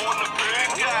up on the big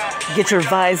guy. Get your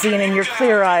Visine and your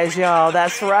clear eyes, y'all.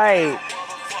 That's right.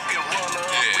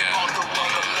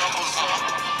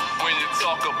 When you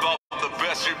talk about the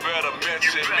best, you better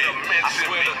mention me. I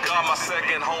swear to God, my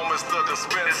second home is the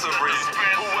dispensary.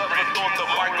 Whoever thought the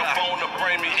microphone to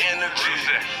bring me energy?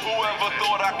 Whoever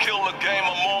thought I kill a game,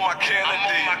 I'm on my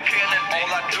Kennedy.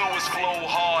 All I do is flow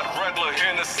hard, regular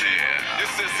Hennessy. This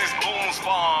is these booms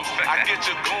bombs. I get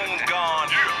your goons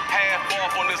gone. Half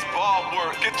off on this bar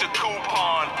work, get your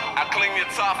coupon. I clean your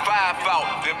top 5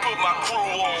 out, then put my crew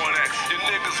on. Your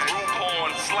niggas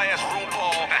RuPaul /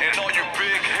 RuPaul, and all you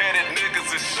big-headed niggas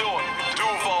is short.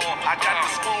 Duval, I got the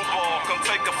screwball. Come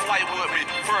take a flight with me,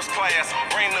 first class.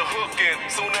 Bring the hook in,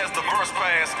 soon as the verse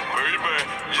pass. Baby,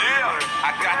 yeah,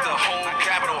 I got the whole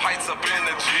Capitol Heights up in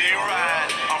the G-Ride.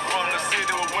 I'm from the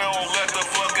city where we don't let the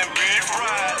fucking beef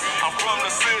ride. I'm from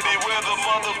the city where the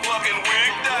motherfucking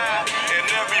weak die. And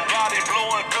everybody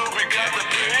blowing good, we got the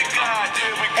big guy.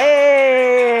 Yeah, we got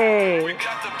Hey! we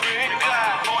got the big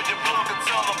guy. Call your plug and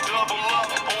tell them double up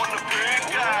on the big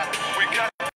guy. We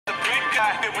got the big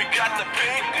guy, and we got the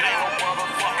big guy. Ain't no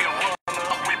motherfucking runner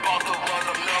up. We bout to run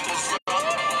the numbers up.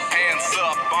 Hands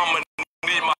up, I'ma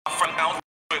need my friend out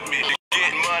with me to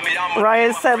get money.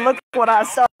 Ryan said, look what I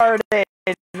started.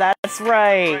 That's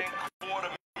right.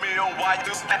 White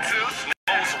do tattoos.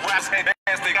 Those raps and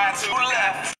dance, they got 2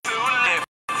 left. 2 left.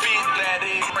 Feet, that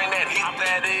is. Bring that heat,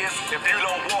 that is. If you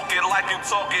don't walk it like you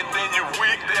talk it, then you're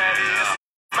weak, that is.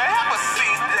 Man, have a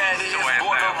seat, that is.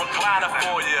 Order a recliner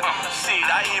for you. Shit,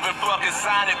 I I even fucking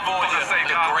sign it for you. The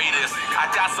greatest. I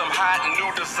got some hot new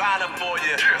designer for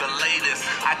you. The latest.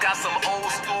 I got some old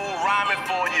school rhyming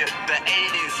for you. The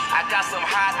 80s. I got some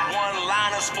hot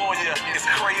one-liners for you. It's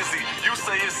crazy. You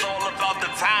say it's all about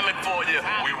the timing for you.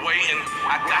 We waiting.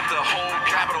 I got the whole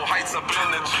Capitol Heights up in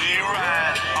the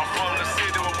G-Ride. I'm from the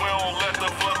city where we don't let the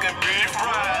fucking beef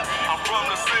ride. I'm from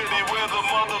the city where the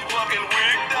motherfucking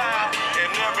wig died.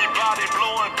 And everybody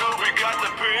blowing good. We got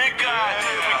the pink eye.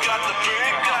 We got the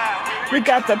pink eye. We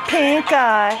got the pink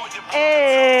eye.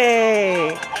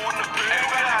 Hey.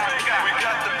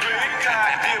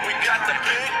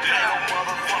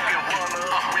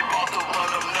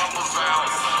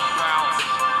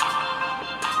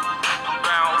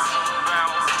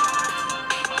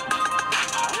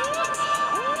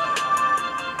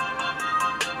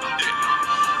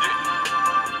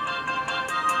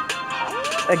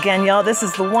 Again, y'all, this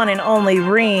is the one and only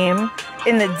REEM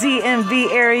in the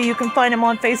DMV area. You can find him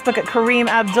on Facebook at Karim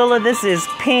Abdullah. This is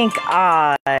Pink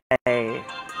Eye.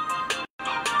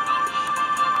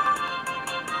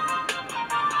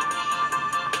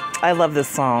 I love this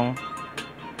song.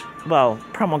 Well,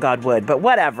 Promo God would, but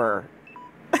whatever.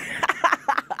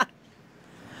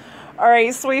 All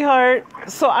right, sweetheart.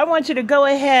 So I want you to go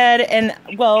ahead and,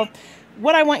 well,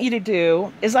 what I want you to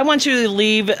do is I want you to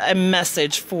leave a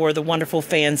message for the wonderful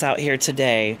fans out here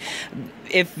today.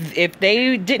 If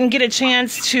they didn't get a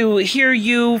chance to hear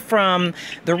you from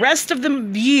the rest of the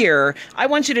year, I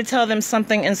want you to tell them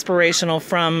something inspirational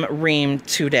from REEM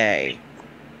today.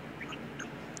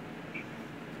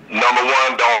 Number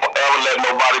one, don't ever let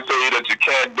nobody tell you that you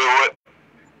can't do it.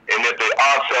 And if they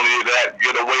are telling you that,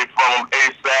 get away from them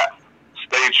ASAP.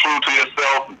 Stay true to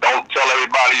yourself. Don't tell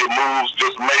everybody your moves.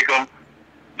 Just make them.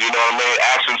 You know what I mean?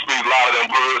 Actions speak louder than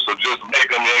words, so just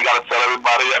make them. You ain't got to tell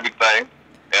everybody everything.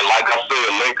 And like I said,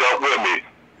 link up with me.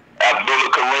 Abdullah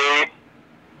Karim,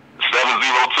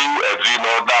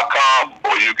 702@gmail.com,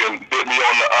 or you can hit me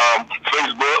on the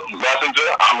Facebook Messenger.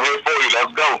 I'm here for you. Let's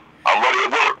go. I'm ready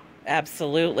to work.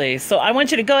 Absolutely. So I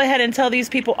want you to go ahead and tell these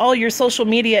people all your social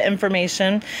media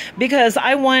information, because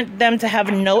I want them to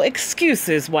have no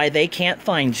excuses why they can't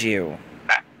find you.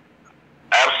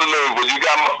 Absolutely. Well, you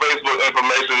got my Facebook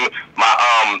information. You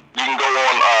can go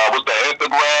on what's that,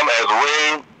 Instagram as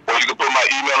REEM, or you can put my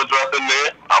email address in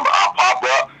there. I'll pop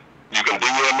up. You can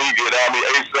DM me, get at me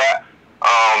ASAP.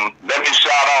 Let me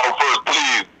shout out first,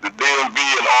 please, the DMV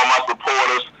and all my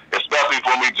supporters, especially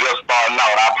for me just starting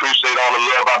out. I appreciate all the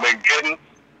love I've been getting.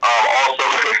 Also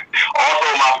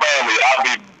my family. I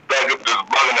be begging, just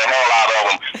bugging the hell out of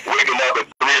them, waking up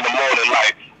at 3 in the morning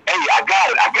like, hey, I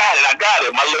got it.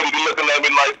 My lady be looking at me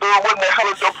like, dude, what the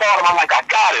hell is your problem? I'm like, I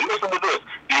got it. Listen to this.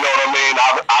 You know what I mean?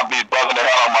 I be bugging the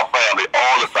hell out of my family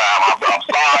all the time. I'm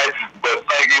sorry, but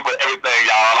thank you for everything,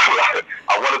 y'all.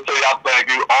 I want to tell y'all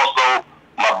thank you. Also,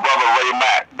 my brother Ray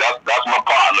Mack, that's my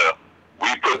partner.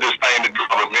 We put this thing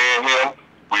together, me and him.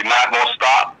 We're not going to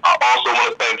stop. I also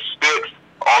want to thank Sticks,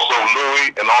 also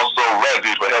Louis, and also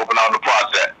Reggie for helping out the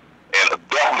project. And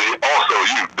definitely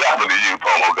you,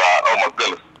 Promo God. Oh, my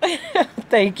goodness.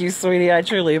 Thank you, sweetie. I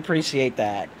truly appreciate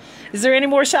that. Is there any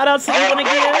more shout-outs that you want to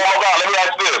give? Oh, my God. Let me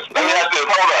ask this.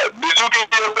 Hold on. Did you give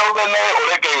yourself that name, or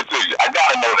they gave it to you? I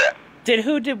got to know that.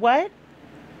 Did what?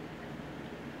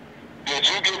 Did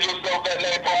you give yourself that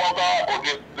name, Promo God, or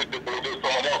did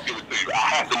someone else give it to you? I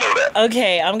have to know that.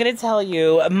 Okay, I'm going to tell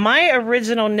you. My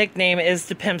original nickname is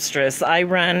the Pimpstress. I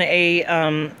run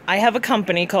I have a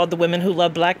company called The Women Who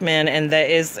Love Black Men, and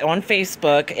that is on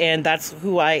Facebook, and that's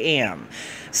who I am.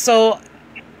 So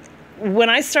when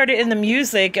I started in the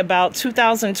music about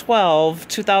 2012,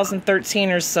 2013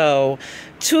 or so,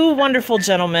 two wonderful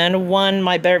gentlemen, one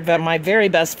my very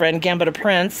best friend, Gamba the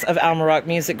Prince of Alma Rock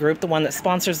Music Group, the one that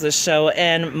sponsors this show,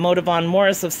 and Modavon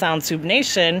Morris of SoundTube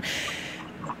Nation.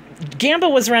 Gamba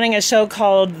was running a show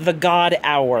called The God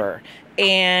Hour.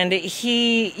 And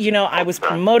he, I was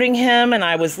promoting him and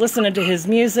I was listening to his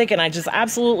music, and I just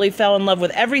absolutely fell in love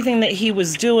with everything that he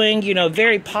was doing,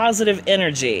 very positive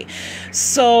energy.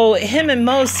 So him and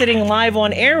Mo sitting live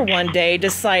on air one day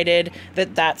decided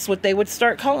that that's what they would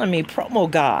start calling me, Promo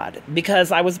God,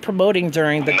 because I was promoting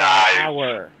during the God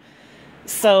Hour.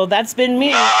 So that's been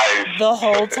me the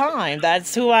whole time.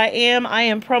 That's who I am. I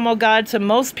am Promo God to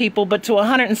most people, but to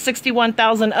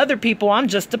 161,000 other people, I'm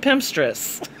just a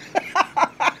pimpstress.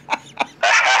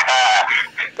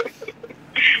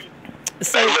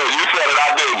 So, hey, look, you said it,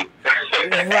 I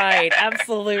didn't. Right,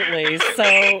 absolutely.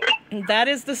 So that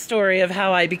is the story of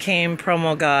how I became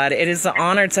Promo God. It is an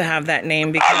honor to have that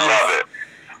name because I love it.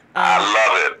 I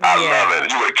love it. I love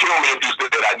it. You would kill me if you said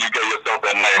that you gave yourself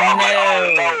that name. I'm like,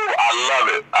 oh no, I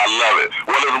love it.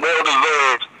 Well, it's well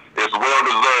deserved. It's well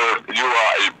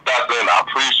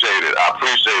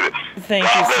Thank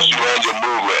God you bless so you and your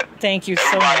movement. Thank you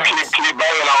so Everybody much. keep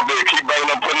banging out there. Keep banging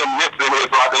them, putting them hits in here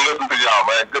so I can listen to y'all,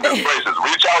 man. Goodness gracious.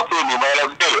 Reach out to me, man.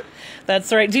 Let's get it.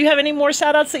 That's right. Do you have any more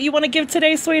shout-outs that you want to give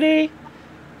today, sweetie?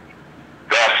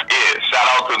 That's it. Shout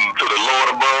out to the Lord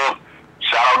above.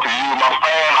 Shout out to you, my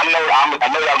fan. I know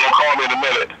y'all gonna call me in a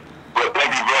minute. But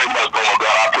thank you very much, oh my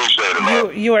God. I appreciate it,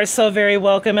 man. You are so very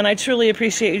welcome, and I truly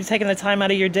appreciate you taking the time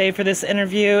out of your day for this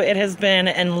interview. It has been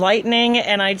enlightening,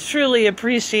 and I truly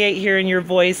appreciate hearing your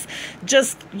voice,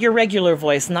 just your regular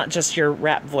voice, not just your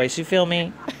rap voice. You feel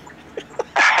me?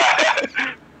 I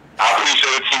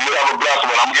appreciate it, too. You have a blessed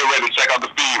one. I'm getting ready to check out the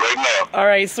feed right now. All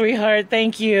right, sweetheart.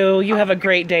 Thank you. You have a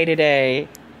great day today.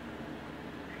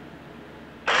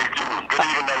 Thank you. Good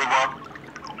evening, everyone.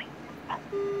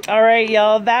 All right,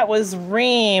 y'all. That was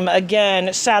REEM.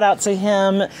 Again, shout out to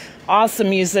him. Awesome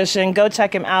musician. Go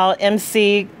check him out.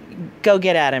 MC, go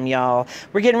get at him, y'all.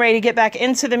 We're getting ready to get back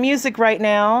into the music right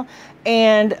now.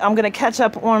 And I'm going to catch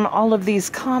up on all of these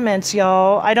comments,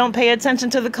 y'all. I don't pay attention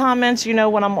to the comments. You know,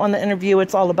 when I'm on the interview,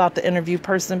 it's all about the interview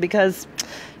person because,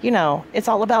 you know, it's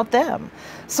all about them.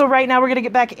 So right now we're going to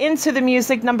get back into the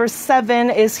music. Number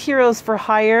 7 is Heroes for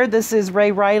Hire. This is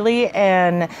Ray Riley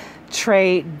and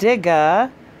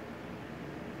Tray-Digga.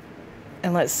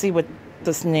 And let's see what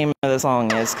this name of the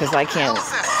song is, because I can't.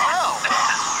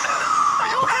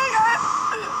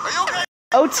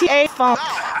 OTA Funk.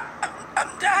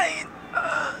 I'm dying.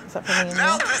 Is that for me?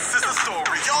 Now this is a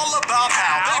story all about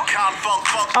how that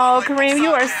funk. Oh, Karim,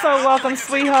 you are so welcome,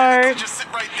 sweetheart. Just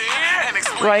sit right there and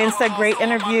explain. Ryan said, great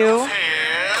interview.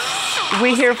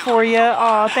 We here for you.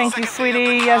 Oh, thank you,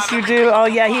 sweetie. Yes, you do. Oh,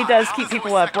 yeah, he does keep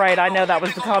people up, right? I know that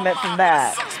was the comment from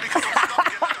that.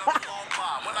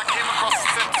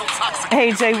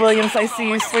 Hey, Jay Williams, I see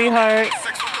you, sweetheart.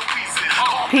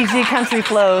 PG Country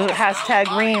Flow,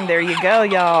 hashtag REEM. There you go,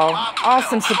 y'all.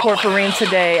 Awesome support for REEM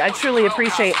today. I truly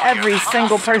appreciate every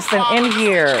single person in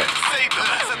here.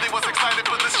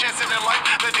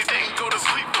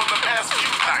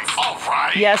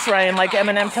 Yes, Ryan, like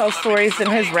Eminem tells stories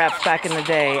in his raps back in the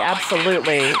day.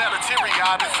 Absolutely.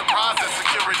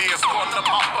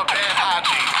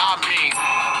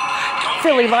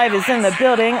 Philly Live is in the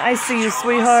building. I see you,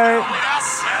 sweetheart.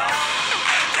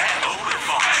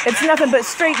 It's nothing but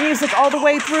straight music all the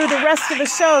way through the rest of the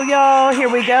show, y'all. Here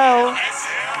we go.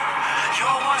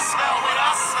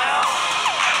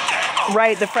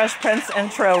 Right, the Fresh Prince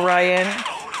intro, Ryan.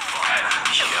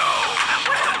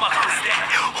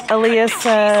 Elias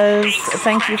says,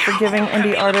 thank you for giving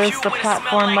indie artists the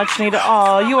platform much needed.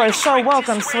 Oh, you are so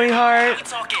welcome, sweetheart.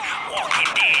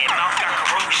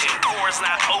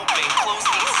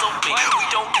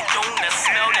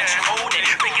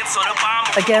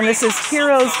 Again, this is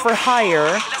Heroes for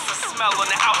Hire.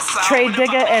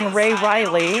 Tray-Digga and Ray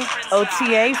Riley.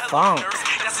 OTA Funk.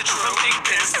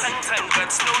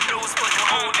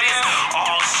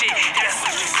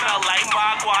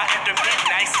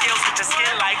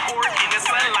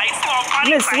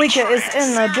 Mzleeka is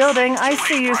in the building. I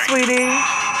see you, sweetie.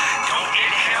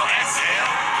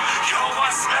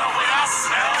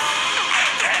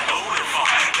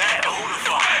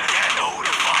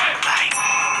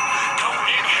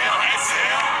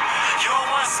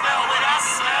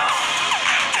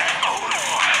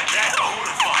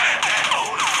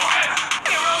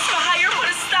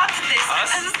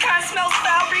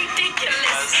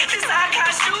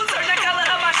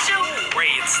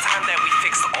 It's time that we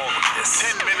fix all of this.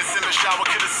 10 minutes in the shower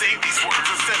could have saved these words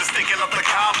instead of sticking up the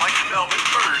cob like Melvin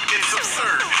Bird. It's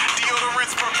absurd.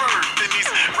 Deodorant's preferred. Then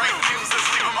these rank fumes that's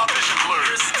leaving my vision blurred.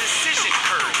 Here's decision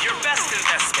curve, your best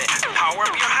investment. Power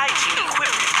up your hygiene,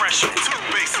 equip refreshment.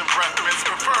 Toothpaste and breath mints,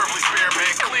 preferably spare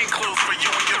bed. Clean clothes for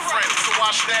you and your friends. So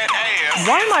wash that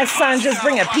ass. Why my son just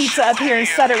bring a pizza up here and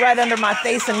set it right under my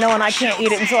face and knowing I can't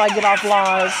eat it until I get off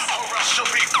laws?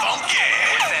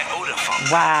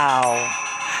 Wow.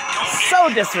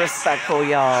 So disrespectful,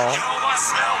 y'all.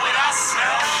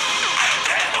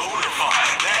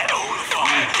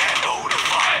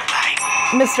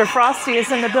 Mr. Frosty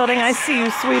is in the building. I see you,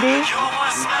 sweetie.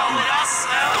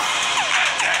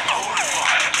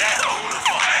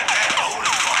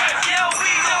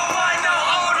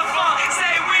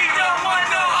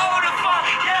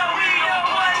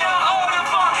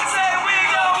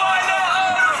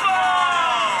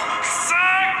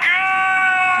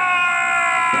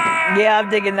 Yeah, I'm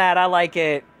digging that. I like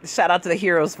it. Shout out to the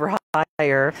Heroes for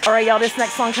Hire. All right, y'all, this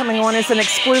next song coming on is an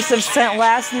exclusive sent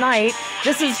last night.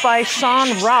 This is by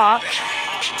Shawn Rock,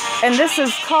 and this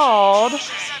is called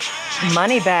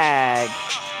Money Bag.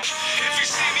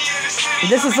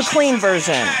 This is the clean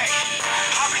version.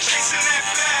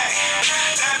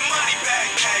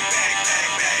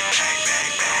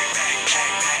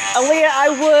 Aaliyah, I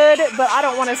would, but I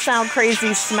don't want to sound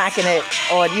crazy smacking it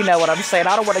on, you know what I'm saying.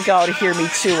 I don't want to go to hear me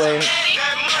chewing.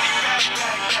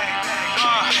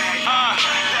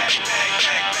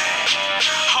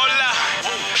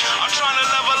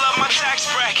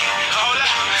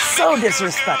 So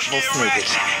disrespectful, Snoopy.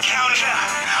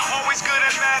 Always good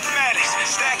at mathematics.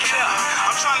 Stack it up.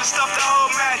 I'm trying to stuff the whole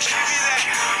match. Give me that.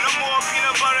 No more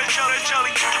peanut butter jelly.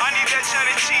 I need that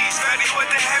cheddar cheese. Fatty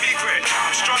with the heavy grit.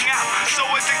 I'm strung out. So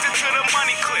addicted to the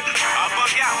money clip. I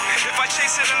bug out. If I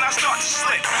chase it and I start to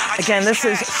slip. Again, this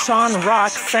is Shawn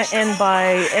Rock sent in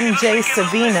by MJ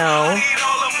Savino.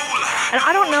 And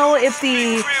I don't know if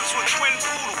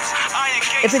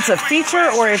it's a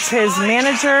feature or it's his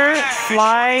manager,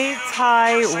 Fly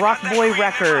Tie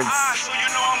Rockboyrecords.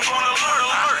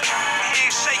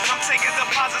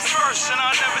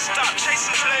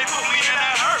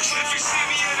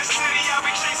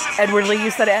 Edward Lee,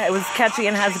 you said it was catchy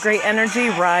and has great energy,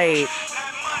 right?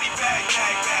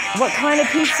 What kind of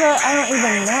pizza? I don't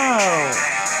even know.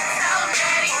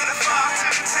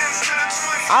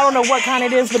 I don't know what kind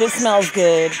it is, but it smells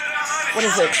good. What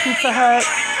is it, Pizza Hut?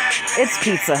 It's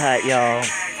Pizza Hut, y'all.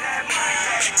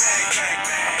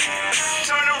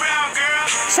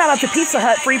 Shout out to Pizza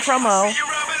Hut, free promo.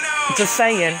 Just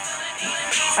saying.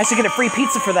 I should get a free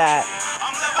pizza for that.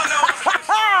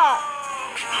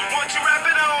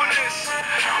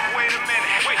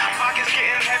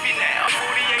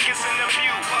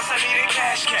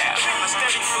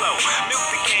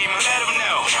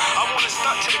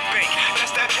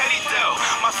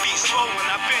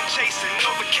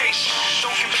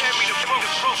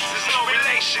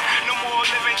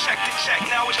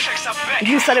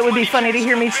 You said it would be funny to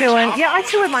hear me chewing. Yeah, I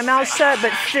chew with my mouth shut,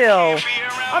 but still,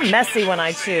 I'm messy when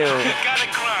I chew.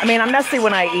 I mean, I'm messy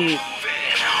when I eat.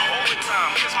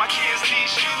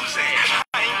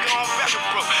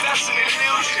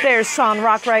 There's Shawn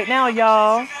Rock right now,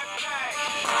 y'all.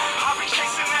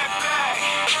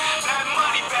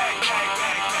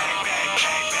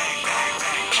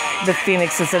 The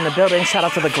Phoenix is in the building. Shout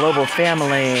out to the global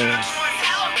family.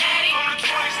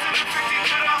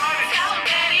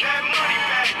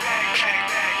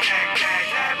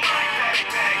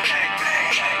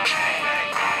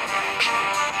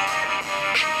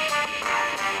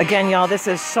 Again, y'all, this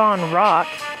is Shawn Rock.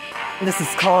 This is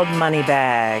called Money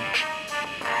Bag.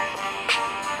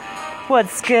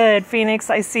 What's good, Phoenix?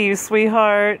 I see you,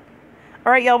 sweetheart.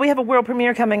 All right, y'all, we have a world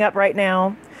premiere coming up right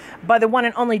now by the one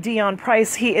and only Dion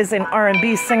Price. He is an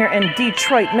R&B singer in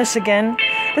Detroit, Michigan.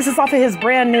 This is off of his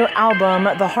brand new album,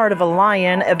 The Heart of a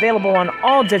Lion, available on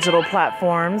all digital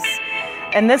platforms.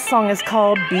 And this song is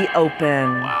called Be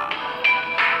Open.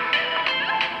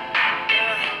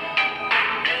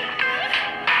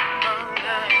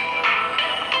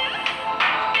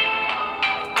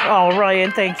 Oh,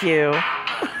 Ryan, thank you.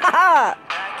 Back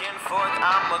and forth,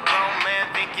 I'm a grown man,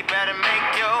 think you better make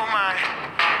your mind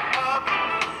up.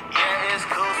 Yeah, it's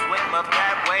cool, swim up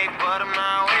that way, but I'm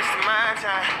not wasting my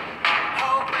time.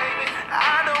 Oh, baby,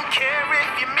 I don't care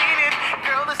if you mean it,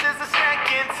 girl, this is the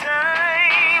second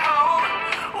time. Oh,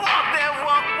 walk that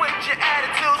walk with your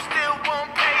attitude, still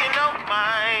won't pay you no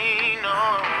mind.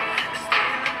 Oh, stay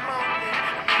in the moment,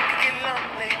 make it get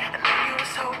lonely. I know you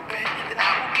was hoping that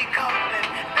I would be calling.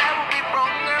 That would be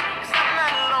wrong, girl, 'cause I'm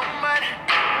not alone, but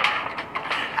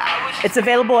it's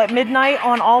available at midnight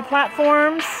on all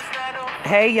platforms.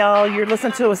 Hey, y'all, you're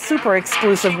listening to a super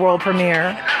exclusive world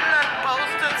premiere.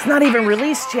 It's not even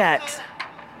released yet.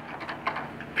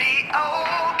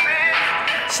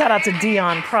 Shout out to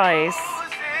Dion Price.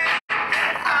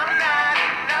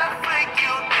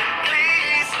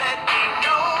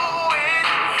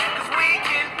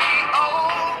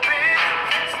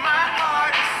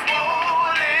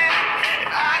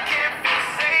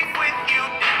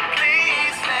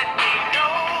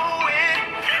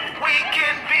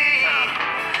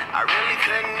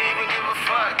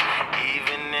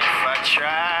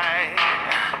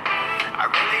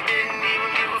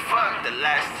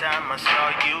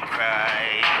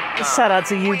 Shout out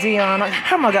to you, Dion.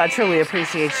 Oh my God, truly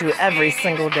appreciate you every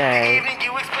single day.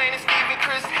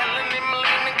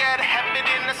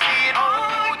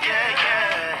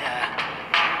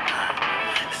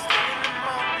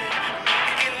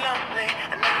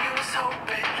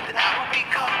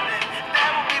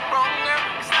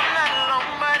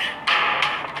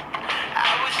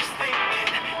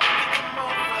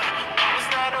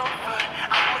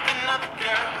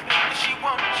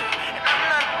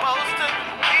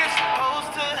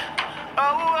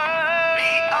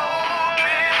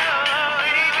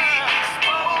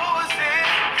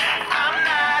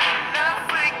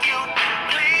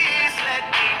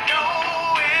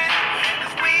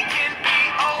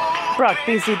 Brock,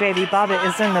 BZ Baby Bobbitt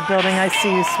is in the building. I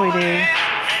see you, sweetie.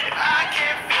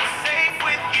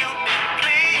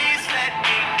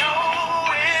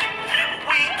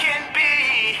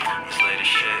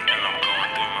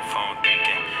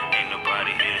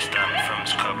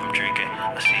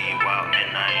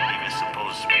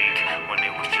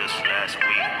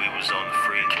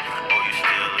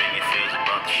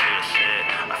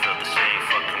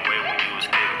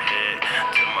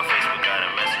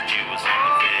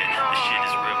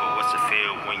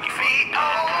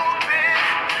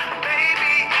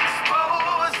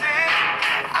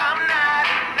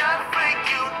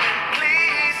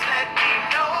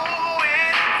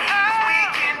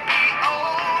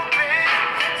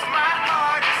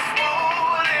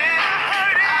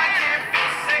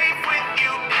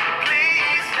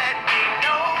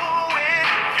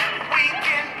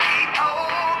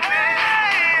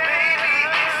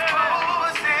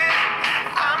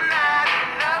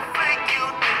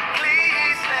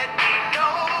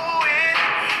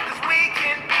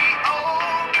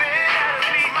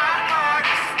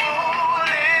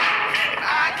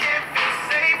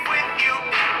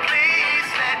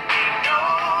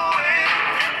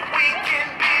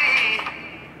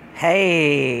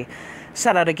 Hey,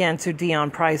 shout out again to Dion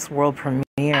Price world premiere.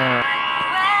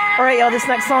 All right, y'all, this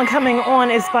next song coming on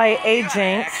is by A.G.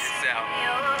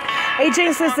 A.G.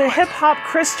 is a hip-hop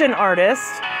Christian artist.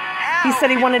 He said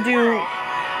he wanted to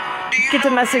get the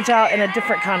message out in a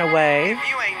different kind of way.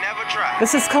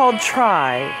 This is called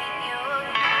Try.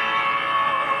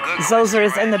 Zozer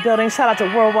is in the building. Shout out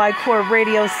to Worldwide Core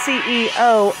Radio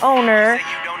CEO, owner,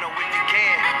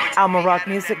 Alma Rock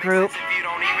Music Group.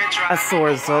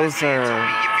 Azor Zozer.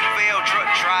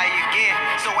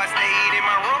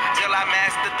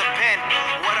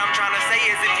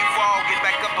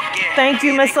 Thank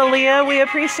you, Miss Aaliyah. We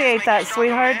appreciate that,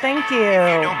 sweetheart. Thank you.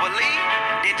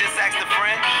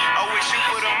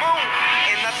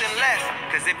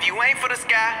 If you ain't for the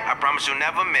sky, I promise you'll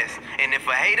never miss. And if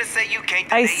a hater say you can't,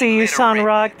 I see you, Sean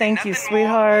Rock. Thank you,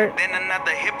 sweetheart. Then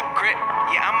another hypocrite.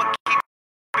 Yeah, I'ma keep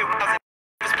it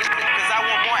because I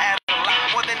want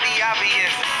more than the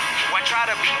obvious. Why try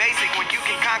to be basic when you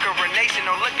can conquer a nation?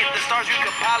 Or look at the stars, you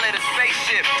can pilot a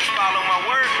spaceship. Just follow my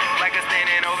word like a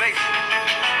standing ovation.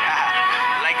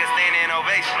 Like a standing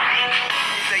ovation.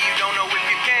 You say you don't know if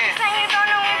you can.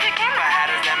 But how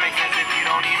does that make sense if you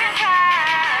don't even try?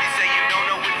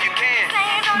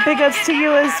 Big ups to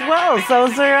you as well,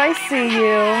 Zozer. I see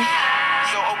you.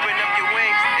 So open up your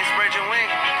wings and spread your wings.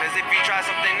 Cause if you try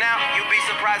something now, you'll be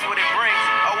surprised what it brings.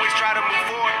 Always try to move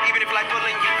forward, even if like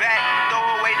pulling you back. Throw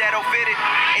away that old fitted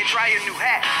and try a new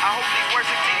hat. I hope these words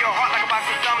into your heart like a box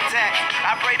of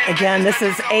thumbtacks. Again, this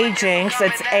is A-Jinx.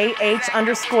 It's AH_JINX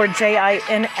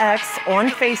on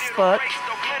Facebook.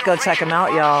 Go check him out,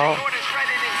 y'all.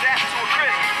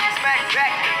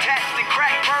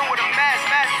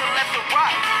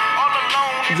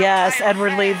 Yes,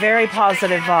 Edward Lee, very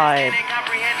positive vibe.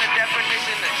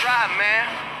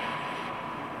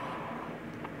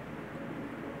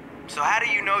 So how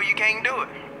do you know you can't do it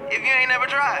if you ain't never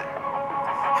tried?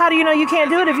 How do you know you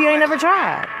can't do it if you ain't never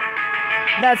tried?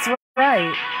 That's right.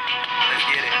 Let's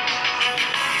get it.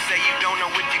 You say you don't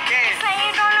know if you can. Say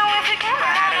you don't know if you can.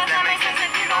 But how does that make sense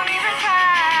if you don't even try?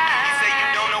 You say you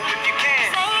don't know if you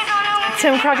can. Say you don't know if you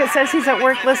can. Tim Crockett says he's at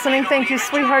work listening. Thank you,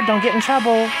 sweetheart. Don't get in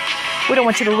trouble. We don't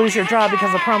want you to lose your job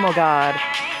because of Promo God.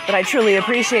 But I truly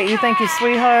appreciate you. Thank you,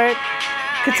 sweetheart.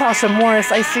 Katasha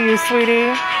Morris, I see you,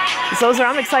 sweetie. Zozer,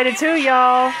 I'm excited too,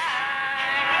 y'all.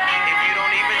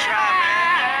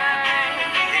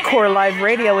 Core Live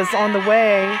Radio is on the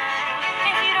way.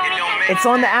 It's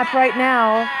on the app right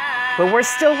now, but we're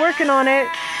still working on it.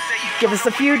 Give us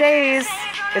a few days.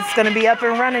 It's going to be up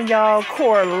and running, y'all.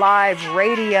 Core Live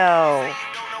Radio.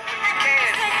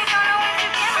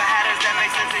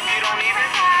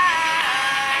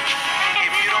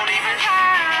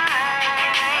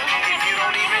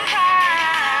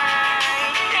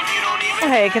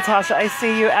 Hey, Katasha, I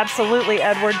see you. Absolutely,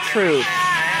 Edward Truth.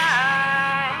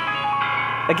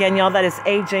 Again, y'all, that is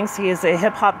A-Jinx. He is a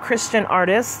hip-hop Christian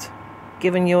artist,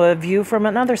 giving you a view from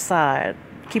another side.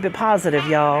 Keep it positive,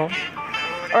 y'all.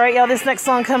 All right, y'all, this next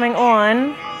song coming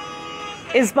on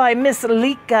is by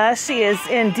Mzleeka. She is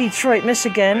in Detroit,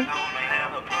 Michigan.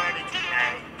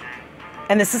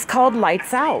 And this is called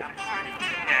Lights Out.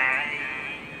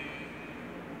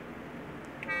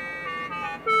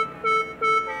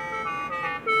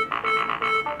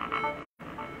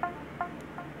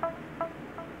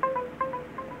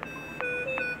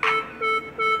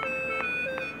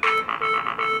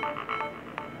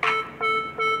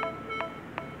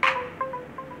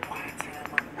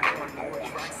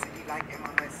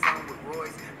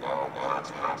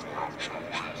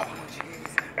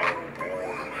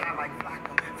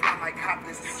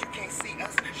 hopless. You can't see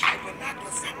us, try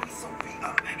binoculars. We so beat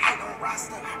up, hit on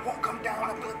roster. Won't come down,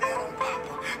 I put that on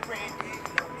Papa. Grand big,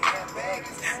 no damn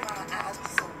baggies. My eyes be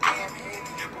so damn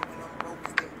heavy. But when I'm broke,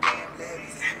 it's them damn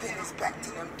levies. Then it's back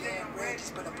to them damn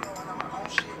Reggies. But I'm blowing on my own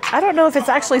shit. I don't know if it's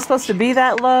actually supposed to be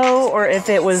that low or if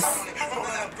it was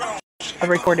a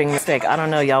recording mistake. I don't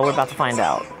know, y'all. We're about to find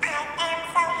out.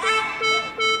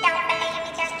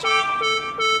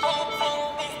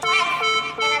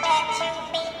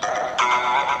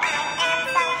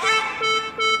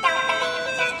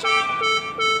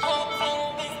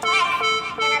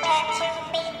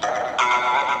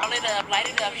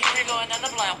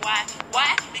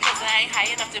 Why? Because I ain't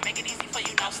high enough to make it easy for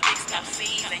you. No sticks, no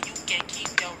seeds, and you can keep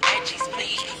your Reggies,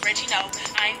 please. Reggie, no,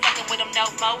 I ain't fucking with them no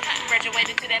more.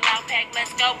 Graduated to that loud pack,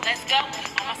 let's go.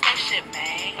 On my spaceship,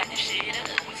 man, like the shit up.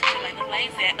 We still in the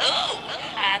lanes that, ooh,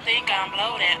 I think I'm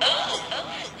loaded, ooh,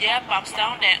 yep, I'm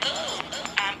stoned that, ooh,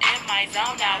 I'm in my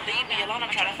zone now, leave me alone,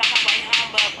 I'm trying to find my way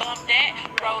home, but bump that,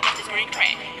 roll up this green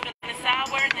crack.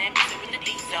 Sour, then mix it with the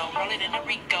diesel. Roll it in a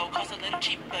Rico, cost a little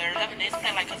cheaper. Loving this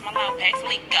play like cause my loud packs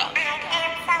leak go.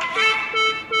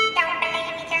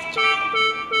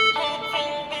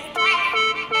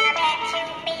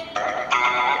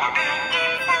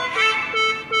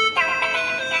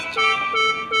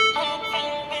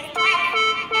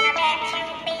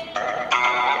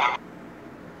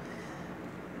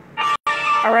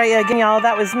 All right, again, y'all,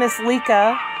 that was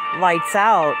Mzleeka, Lights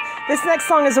Out. This next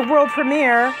song is a world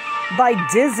premiere by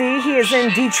Dizzy. He is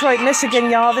in Detroit, Michigan,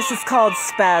 y'all. This is called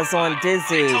SPAZZ on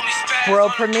Dizzy.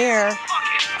 World premiere.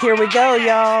 Here we go,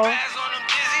 y'all.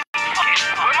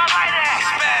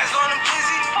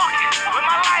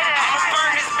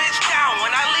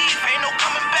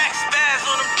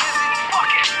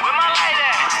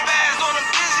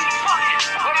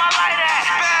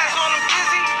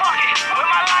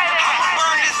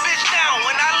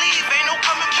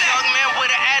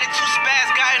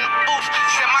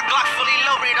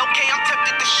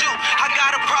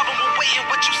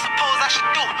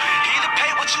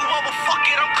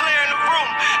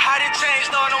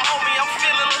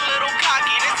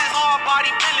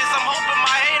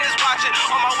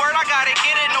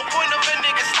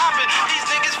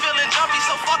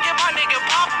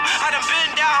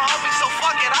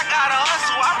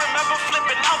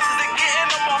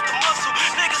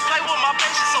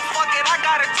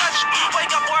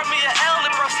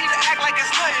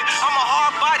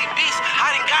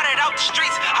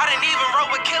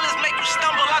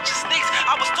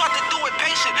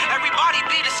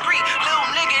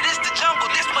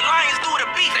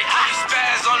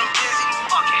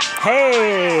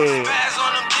 Hey! SPAZZ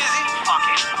on them dizzy. Fuck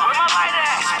it. Where my light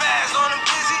at? SPAZZ on them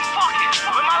dizzy. Fuck it.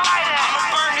 Where my light at? I'ma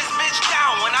burn this bitch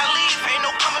down when I leave. Ain't no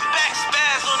coming back.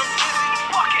 SPAZZ on them dizzy.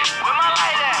 Fuck it. Where my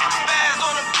light at? SPAZZ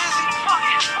on them dizzy. Fuck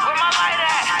it. Where my light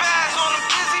at? SPAZZ on them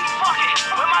dizzy. Fuck it.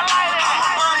 Where my light at?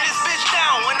 I'ma burn this bitch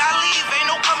down when I leave.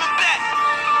 Ain't no coming back.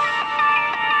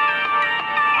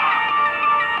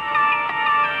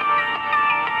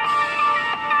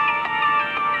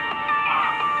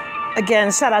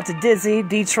 Again, shout out to Dizzy,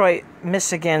 Detroit,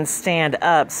 Michigan, Stand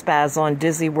Up, SPAZZ on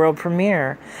Dizzy world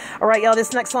premiere. All right, y'all,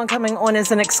 this next song coming on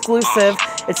is an exclusive.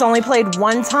 It's only played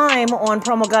one time on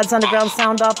Promo God's Underground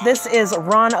Sound Off. This is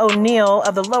Ron Oneal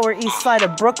of the Lower East Side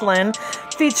of Brooklyn,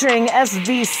 featuring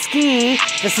SV Skee.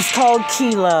 This is called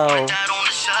Kilo.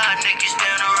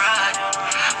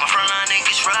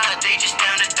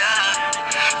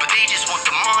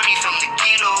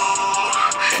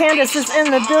 Candace is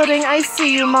in the building. I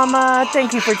see you, mama.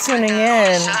 Thank you for tuning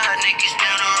in.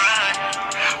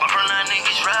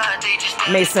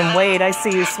 Mason Wade, I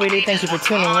see you, sweetie. Thank you for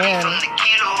tuning in.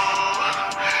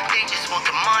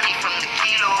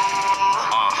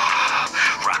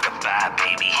 Rockabye,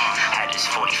 baby. Had this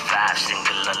 45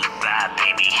 single lullaby,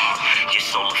 baby. Your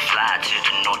soul fly to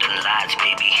the northern lights,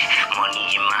 baby.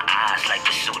 Money in my eyes like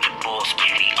the suit of balls,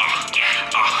 baby.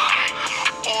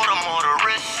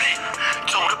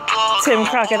 Tim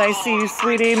Crockett, I see you,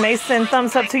 sweetie. Mason,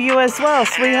 thumbs up to you as well,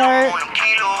 sweetheart.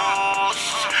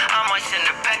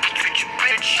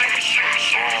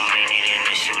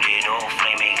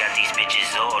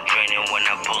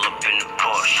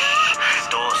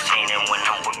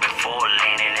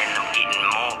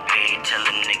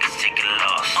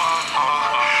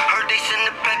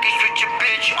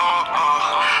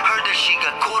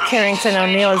 Carrington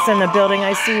O'Neill is in the building.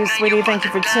 I see you, sweetie. Thank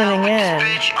you for tuning in.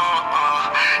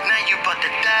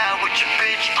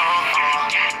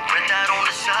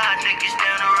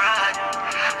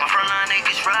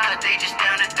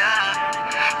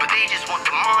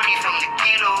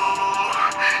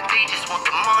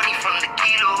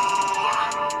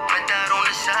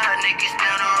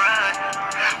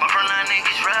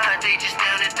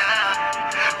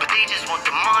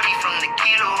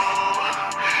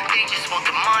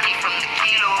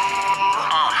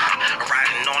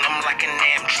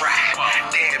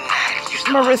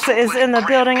 Marissa is in the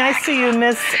building. I see you,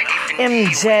 Miss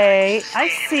MJ. I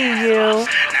see you.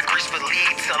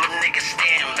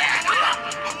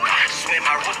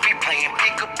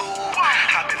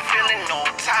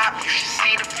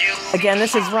 Again,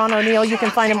 this is Ron Oneal. You can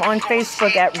find him on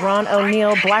Facebook at Ron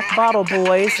Oneal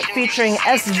Blackbottleboys, featuring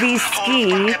SV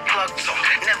Skee.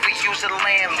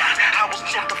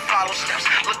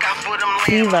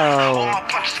 Kilo.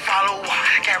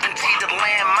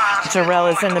 Jarrell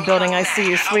is in the building. I see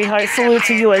you, sweetheart. Salute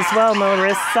to you as well,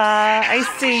 Marissa. I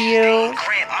see you.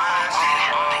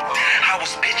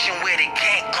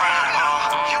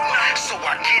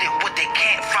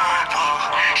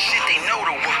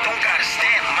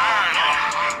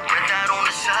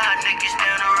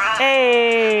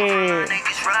 Hey.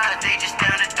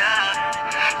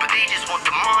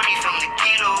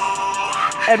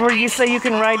 Edward, you say you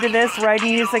can ride to this? Ride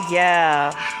music?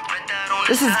 Yeah.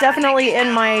 This is definitely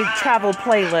in my travel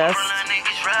playlist.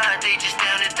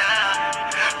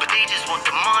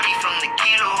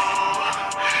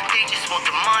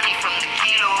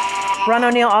 Ron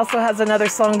Oneal also has another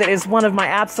song that is one of my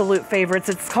absolute favorites.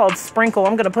 It's called Sprinkle.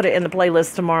 I'm going to put it in the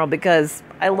playlist tomorrow because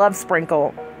I love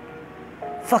Sprinkle.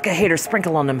 Fuck a hater,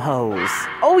 sprinkle on them hoes.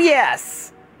 Oh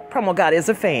yes! Promo God is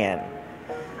a fan.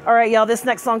 Alright y'all, this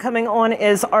next song coming on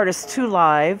is artist 2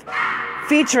 Live,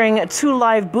 featuring 2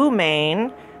 Live Boo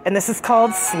Main, and this is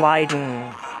called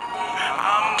Slidin'.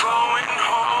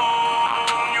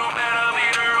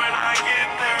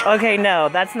 Okay, no,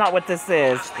 that's not what this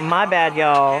is. My bad,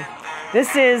 y'all.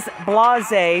 This is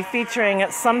Blase featuring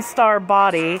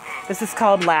SomeStarBody. This is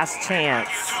called Last Chance.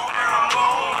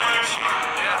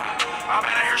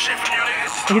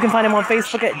 You can find him on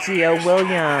Facebook at Gio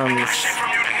Williams.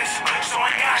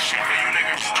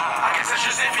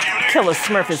 Killer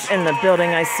Smurf is in the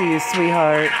building. I see you,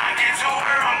 sweetheart.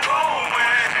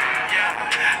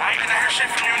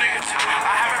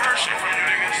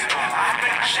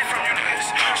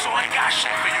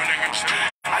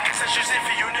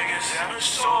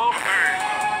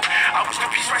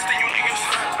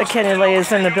 Akinyele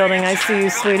is in the building. I see you,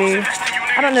 sweetie.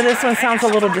 I don't know, this one sounds a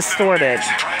little distorted.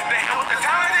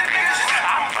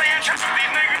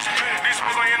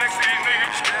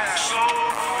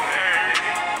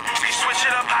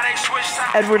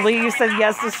 Edward Lee, you said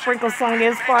yes, the Sprinkle song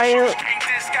is fire.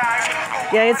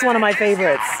 Yeah, it's one of my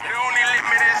favorites.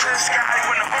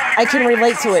 I can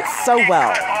relate to it so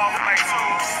well.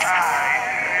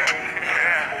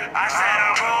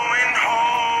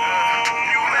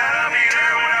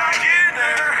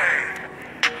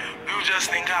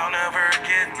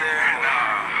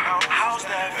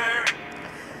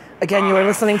 Again, you are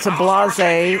listening to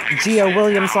Blase, Gio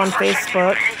Williams on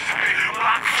Facebook,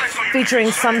 featuring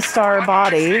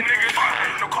SomeStarBody.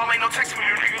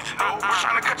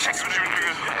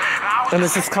 And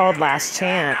this is called Last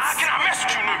Chance.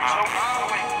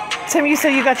 Tim, you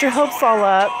say you got your hopes all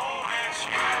up.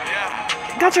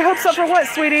 Got your hopes up for what,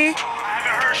 sweetie?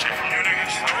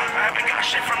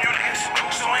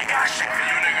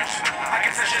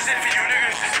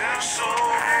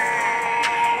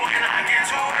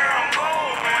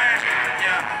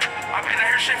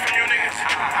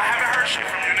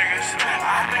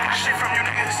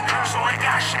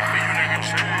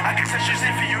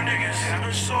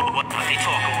 What they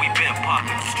talking? We been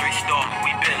popping, street stalking,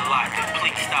 we been locked.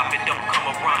 Please stop it, don't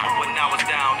come around. When I was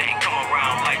down, they ain't come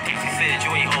around. Like Dixie said,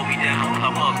 you ain't hold me down.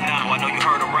 I'm up now, I know you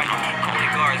heard around.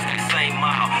 Calling guards in the same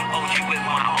mile. OG with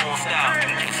my own style.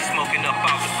 Them Dixie smoking up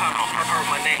out the pound. Heard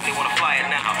my name, they wanna fly it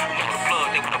now. Know the plug,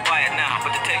 they wanna buy it now.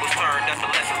 But the tables turned, that's a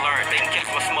lesson learned. They can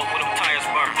catch my smoke when them tires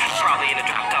burn. Probably in the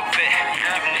drop top fit.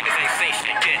 You niggas ain't seen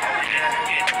shit yet.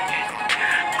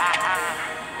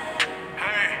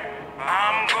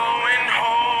 I'm going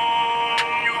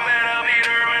home, you better be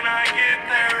there when I get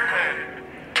there.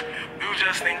 You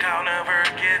just think I'll never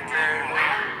get there.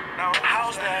 Now,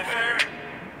 how's that fair?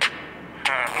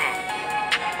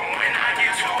 When I get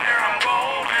to where I'm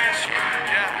going,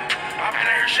 yeah, I've been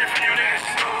heard shit from you niggas.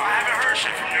 I haven't heard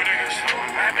shit from you niggas.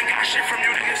 I haven't got shit from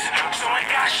you niggas. So I ain't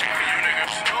got shit for you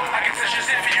niggas. I can touch your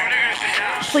shit for you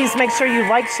niggas. Please make sure you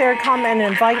like, share, comment,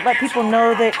 and invite. Let people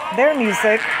know that their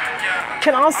music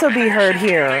can also be heard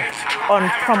here on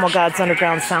Promo God's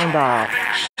Underground Sound Off.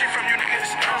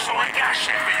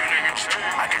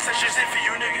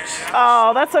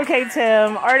 Oh, that's okay,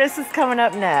 Tim. Artist is coming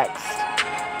up next.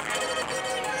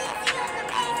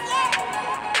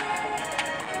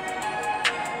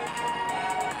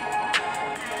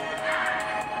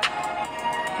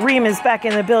 REEM is back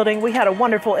in the building. We had a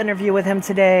wonderful interview with him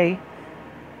today.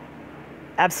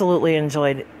 Absolutely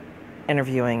enjoyed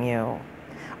interviewing you.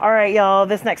 All right, y'all,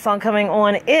 this next song coming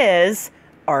on is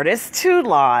artist 2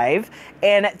 Live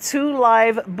and 2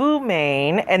 Live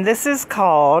Boomane, and this is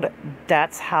called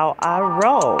That's How I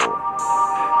Roll.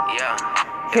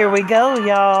 Yeah. Here we go,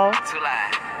 y'all. 2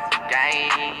 Live.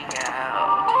 Gang.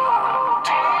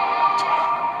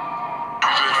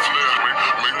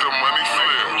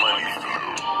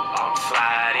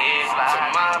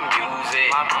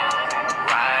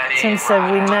 Tim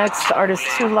said we next, artist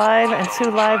 2 Live and 2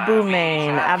 Live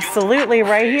Boomane. Absolutely,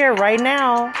 right here, right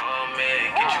now.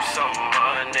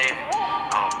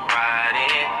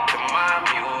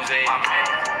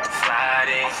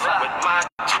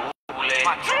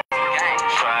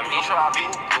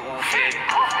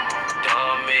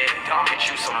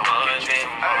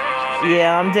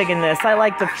 Yeah, I'm digging this. I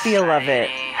like the feel of it.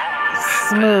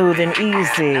 Smooth and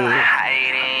easy.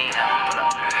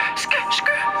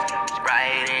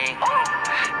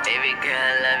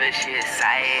 She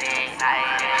exciting.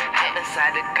 Hop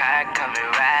inside the car, come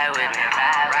and ride with me.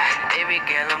 Baby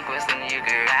girl, I'm quizzing, you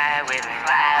can ride with me.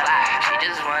 She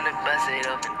just wanna bust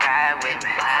it open, ride with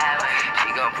me.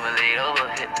 She gon' pull it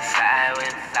over, hit the side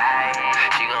with me.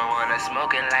 She gon' wanna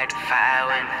smoke and light the fire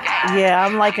with me. Yeah,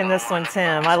 I'm liking this one,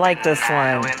 Tim. I like this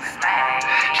one.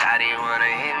 Shawty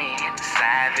wanna hit me, hit the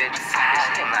side, bitch.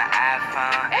 Hit my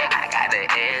iPhone, I got the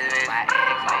edge, bitch.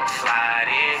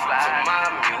 Slide it to my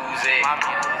music.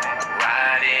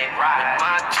 Ride it with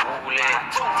my toolie.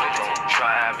 Don't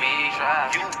try me,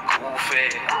 you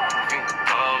goofy. You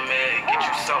come and get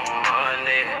you some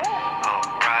money. I'm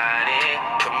riding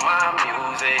to my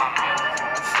music.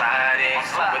 Slide it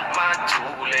with my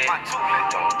toolie.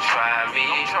 Don't try me,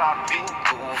 you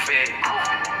goofy.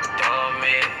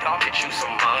 Dummy, get you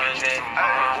some money.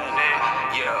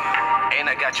 Yeah, and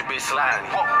I got your bitch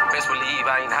sliding. Best believe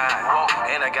I ain't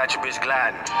hiding. And I got your bitch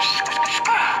gliding.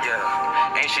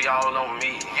 Yeah, ain't she all on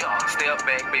me? Step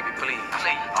back, baby, please.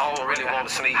 I don't really want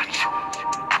to sneak.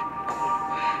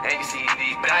 And you see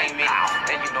these diamonds,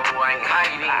 and you know I ain't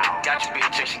hiding. Got your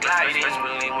bitch and she gliding. Best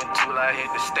believe when 2 Live hit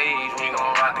the stage, we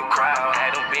gon' rock the crowd.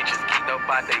 Had them bitches geeked up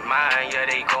by their mind, yeah,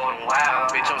 they going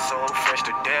wild. Bitch, I'm so fresh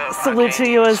to death. Salute to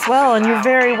you as well, and you're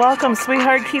very welcome,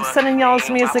 sweetheart. Keep sending y'all's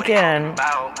music in.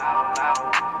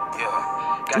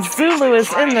 Zulu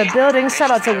is in the building.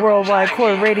 Shout out to Worldwide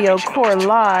Core Radio, Core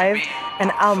Live,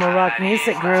 and Alma Rock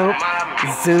Music Group.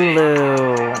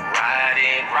 Zulu.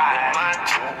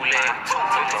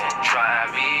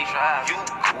 You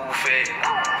goofy,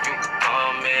 you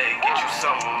come and get you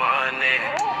some money.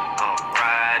 I'm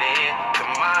riding to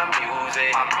my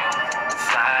music,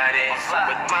 sliding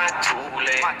with my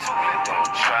toolie.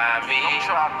 Don't try me,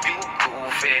 you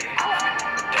goofy,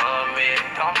 dummy,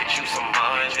 get you some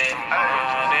money.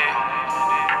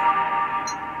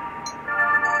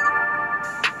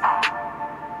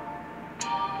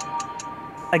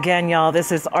 Again, y'all,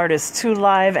 this is artist 2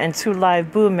 Live and 2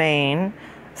 Live Boomane.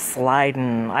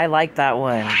 Sliding. I like that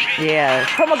one. Yeah.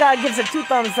 Promo God gives it 2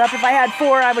 thumbs up. If I had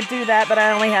 4, I would do that, but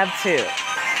I only have 2.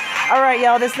 All right,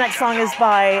 y'all. This next song is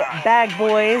by B.A.G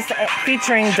Boys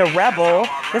featuring The Rebel.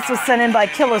 This was sent in by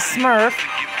Killer Smurf,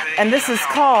 and this is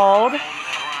called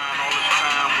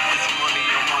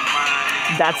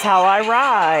That's How I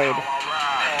Ride.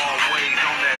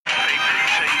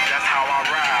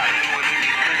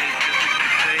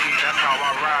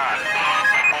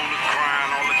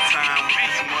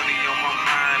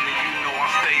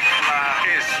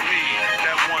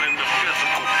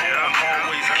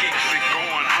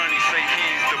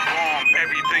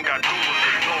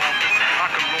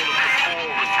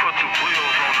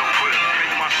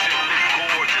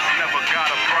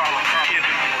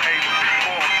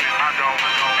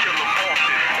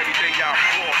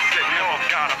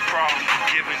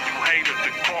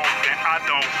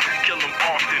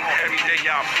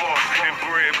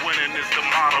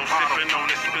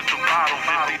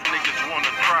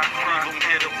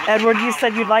 Edward, you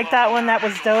said you'd like that one? That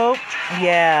was dope?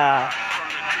 Yeah.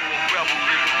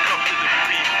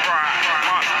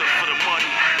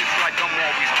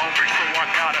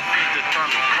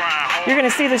 You're going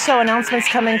to see the show announcements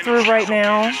coming through right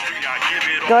now.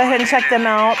 Go ahead and check them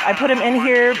out. I put them in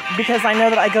here because I know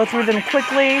that I go through them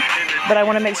quickly, but I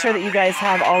want to make sure that you guys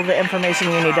have all the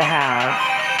information you need to have.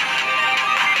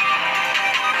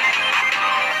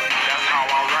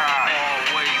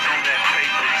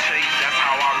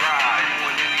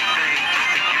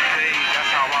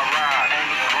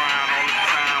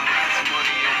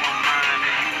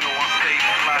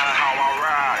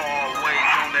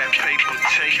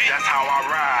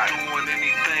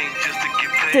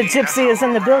 The Gypsy is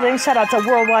in the building. Shout out to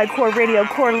Worldwide Core Radio,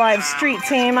 Core Live Street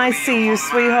Team. I see you,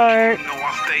 sweetheart.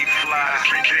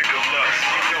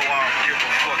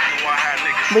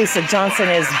 Lisa Johnson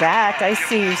is back. I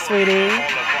see you, sweetie.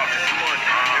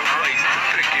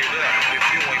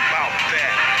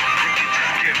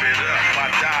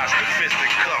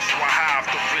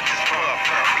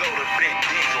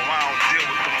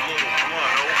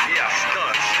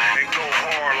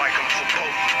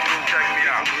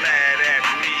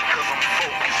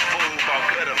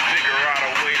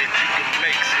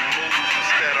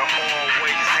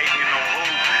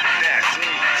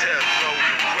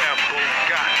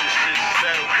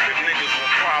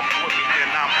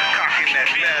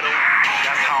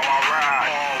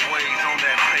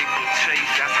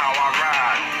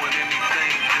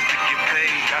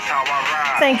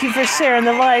 Thank you for sharing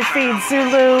the live feed,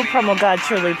 Zulu. Promo God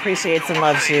truly appreciates and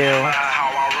loves you.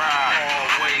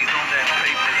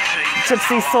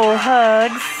 Gypsy Soul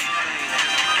Hugs.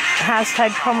 Hashtag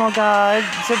Promo God.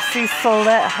 Gypsy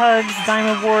Soulette Hugs.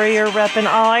 Diamond Warrior repping.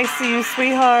 Oh, I see you,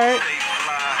 sweetheart.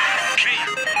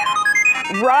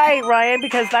 Right, Ryan,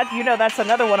 because that, you know, that's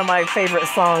another one of my favorite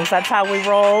songs. That's how we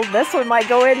roll. This one might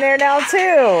go in there now,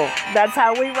 too. That's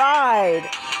how we ride.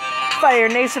 Fire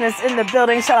Nation is in the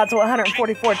building. Shout out to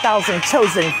 144,000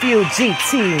 chosen few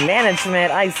GT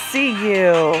management. I see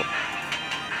you.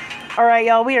 All right,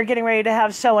 y'all. We are getting ready to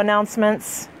have show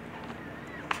announcements.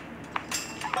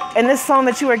 And this song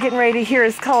that you are getting ready to hear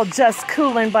is called Just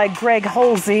Coolin' by Greg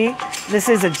Holsey. This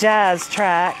is a jazz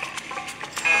track.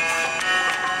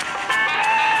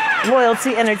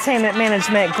 Loyalty Entertainment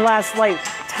Management, Glasslight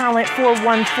Talent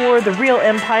 414, The Real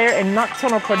Empire, and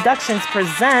Nocturnal Productions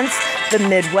presents the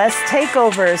Midwest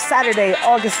Takeover, Saturday,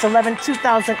 August 11,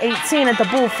 2018 at the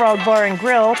Bullfrog Bar and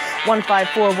Grill,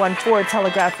 15414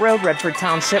 Telegraph Road, Redford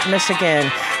Township,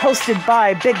 Michigan. Hosted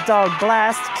by Big Dog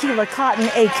Blast, Keela Cotton,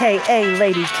 a.k.a.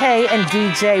 Lady K, and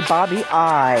DJ Bobby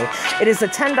I. It is a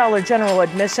 $10 general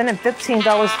admission and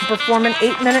 $15 to perform an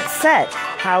 8-minute set.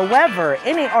 However,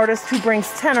 any artist who brings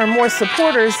 10 or more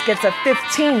supporters gets a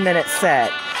 15-minute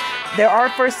set. There are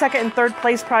first, second, and third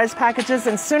place prize packages,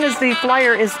 and as soon as the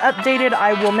flyer is updated,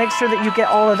 I will make sure that you get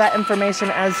all of that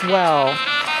information as well.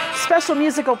 Special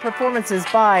musical performances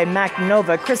by Mac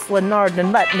Nova, Chris Leonard,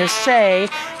 Nanette Nashe,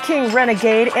 King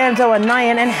Renegade, Ando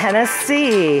Anayan, and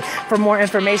Hennessy. For more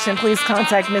information, please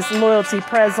contact Miss Loyalty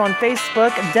Prez on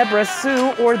Facebook, Deborah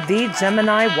Sue, or The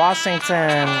Gemini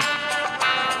Washington.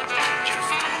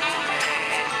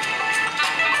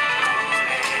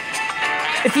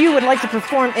 If you would like to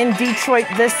perform in Detroit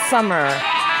this summer,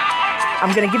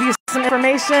 I'm going to give you some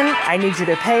information. I need you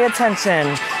to pay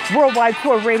attention. Worldwide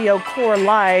Core Radio Core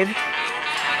Live,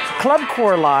 Club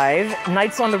Core Live,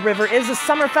 Nights on the River is a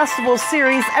summer festival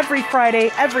series every Friday,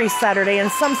 every Saturday,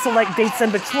 and some select dates in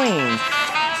between.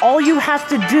 All you have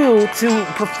to do to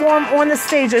perform on the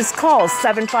stage is call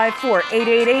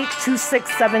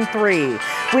 754-888-2673.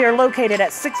 We are located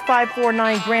at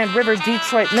 6549 Grand River,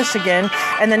 Detroit, Michigan.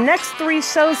 And the next 3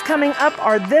 shows coming up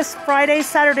are this Friday,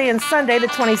 Saturday, and Sunday, the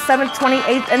 27th,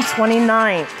 28th, and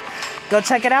 29th. Go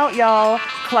check it out, y'all.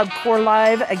 Club Core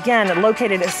Live, again,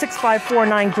 located at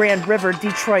 6549 Grand River,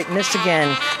 Detroit,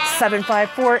 Michigan.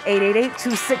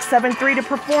 754-888-2673 to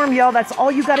perform, y'all. That's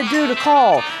all you got to do to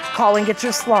call. Call and get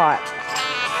your slot.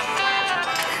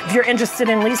 If you're interested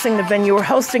in leasing the venue or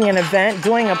hosting an event,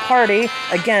 doing a party,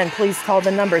 again, please call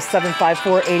the number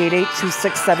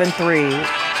 754-888-2673.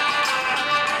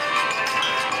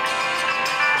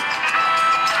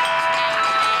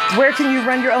 Where can you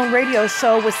run your own radio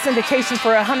show with syndication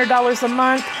for $100 a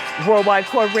month? Worldwide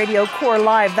Core Radio Core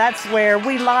Live. That's where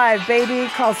we live, baby.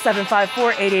 Call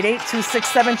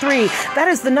 754-888-2673. That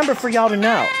is the number for y'all to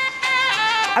know.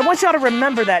 I want y'all to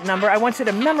remember that number. I want you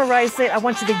to memorize it. I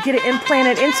want you to get it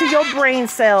implanted into your brain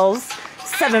cells.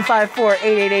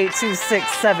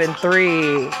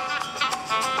 754-888-2673.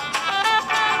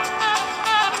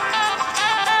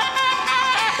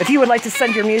 If you would like to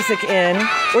send your music in,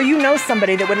 or you know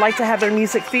somebody that would like to have their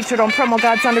music featured on Promo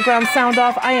God's Underground Sound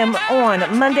Off, I am on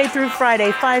Monday through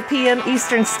Friday, 5 p.m.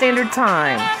 Eastern Standard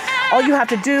Time. All you have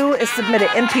to do is submit an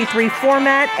MP3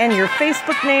 format and your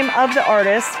Facebook name of the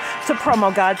artist to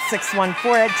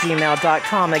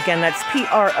promogod614@gmail.com. Again, that's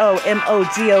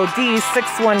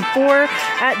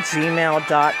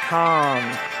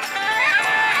promogod614@gmail.com.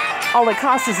 All it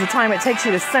costs is the time it takes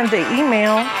you to send the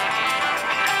email.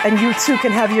 And you too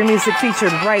can have your music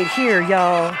featured right here,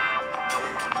 y'all.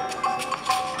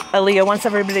 Aaliyah wants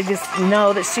everybody to just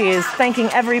know that she is thanking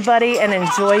everybody and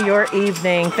enjoy your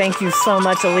evening. Thank you so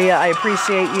much, Aaliyah. I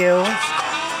appreciate you.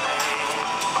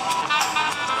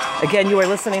 Again, you are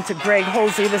listening to Greg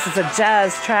Holsey. This is a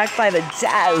jazz track by the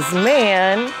Jazz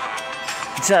Man.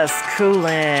 Just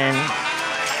Coolin'.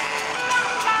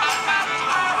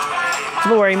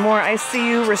 Lori Moore, I see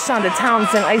you. Rashonda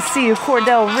Townsend, I see you.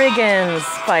 Cordell Riggins,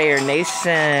 Fire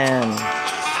Nation.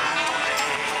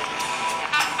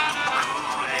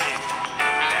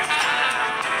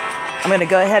 I'm going to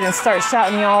go ahead and start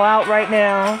shouting y'all out right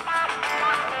now.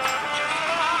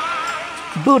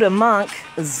 Buddha Monk,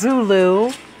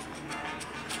 Zulu,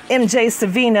 MJ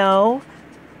Savino,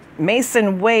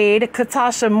 Mason Wade,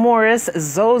 Katasha Morris,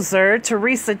 Zozer,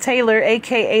 Teresa Taylor,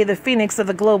 a.k.a. the Phoenix of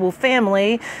the Global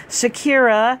Family,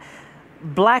 Shakira,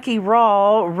 Blackie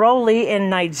Raw, Rolly in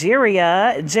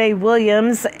Nigeria, Jay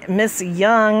Williams, Miss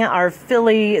Young, our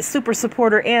Philly super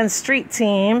supporter and street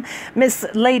team, Miss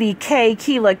Lady K,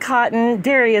 Keela Cotton,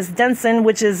 Darius Denson,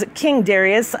 which is King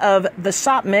Darius of the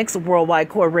Shop Mix, Worldwide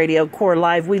Core Radio, Core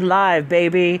Live, we live,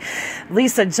 baby.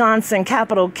 Lisa Johnson,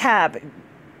 Capital Cap,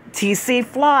 TC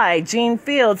Fly, Gene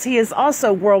Fields, he is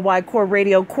also Worldwide Core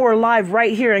Radio, Core Live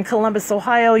right here in Columbus,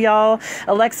 Ohio, y'all.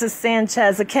 Alexis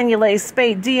Sanchez, Akinyele,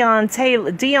 Spaight, Dion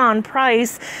Taylor, Dion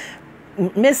Price,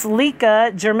 Miss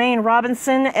Leeka, Jermaine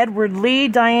Robinson, Edward Lee,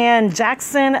 Diane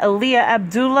Jackson, Aaliyah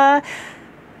Abdullah.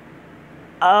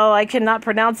 Oh, I cannot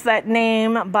pronounce that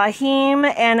name.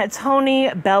 Bahim and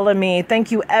Tony Bellamy. Thank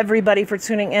you, everybody, for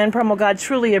tuning in. Promo God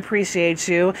truly appreciates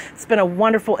you. It's been a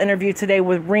wonderful interview today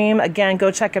with Reem. Again, go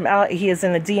check him out. He is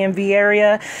in the DMV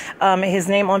area. His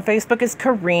name on Facebook is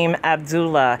Karim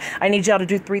Abdullah. I need y'all to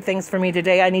do 3 things for me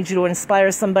today. I need you to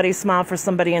inspire somebody, smile for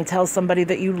somebody, and tell somebody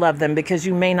that you love them, because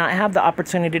you may not have the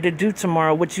opportunity to do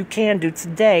tomorrow what you can do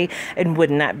today, and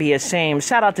wouldn't that be a shame?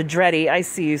 Shout out to Dreddy. I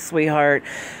see you, sweetheart.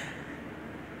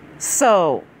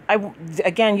 So,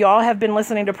 again, y'all have been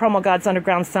listening to Promo God's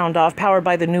Underground Sound Off, powered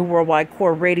by the new Worldwide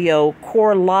Core Radio,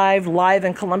 Core Live, live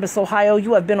in Columbus, Ohio.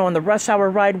 You have been on the Rush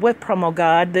Hour Ride with Promo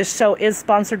God. This show is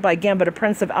sponsored by Gambit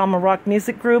Prince of Alma Rock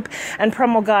Music Group, and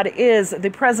Promo God is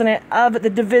the president of the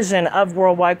division of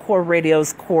Worldwide Core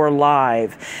Radio's Core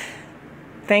Live.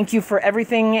 Thank you for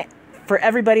everything. For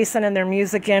everybody sending their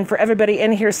music in, for everybody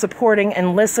in here supporting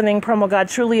and listening. Promo God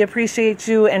truly appreciates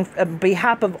you. And on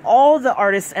behalf of all the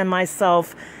artists and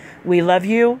myself, we love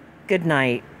you. Good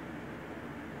night.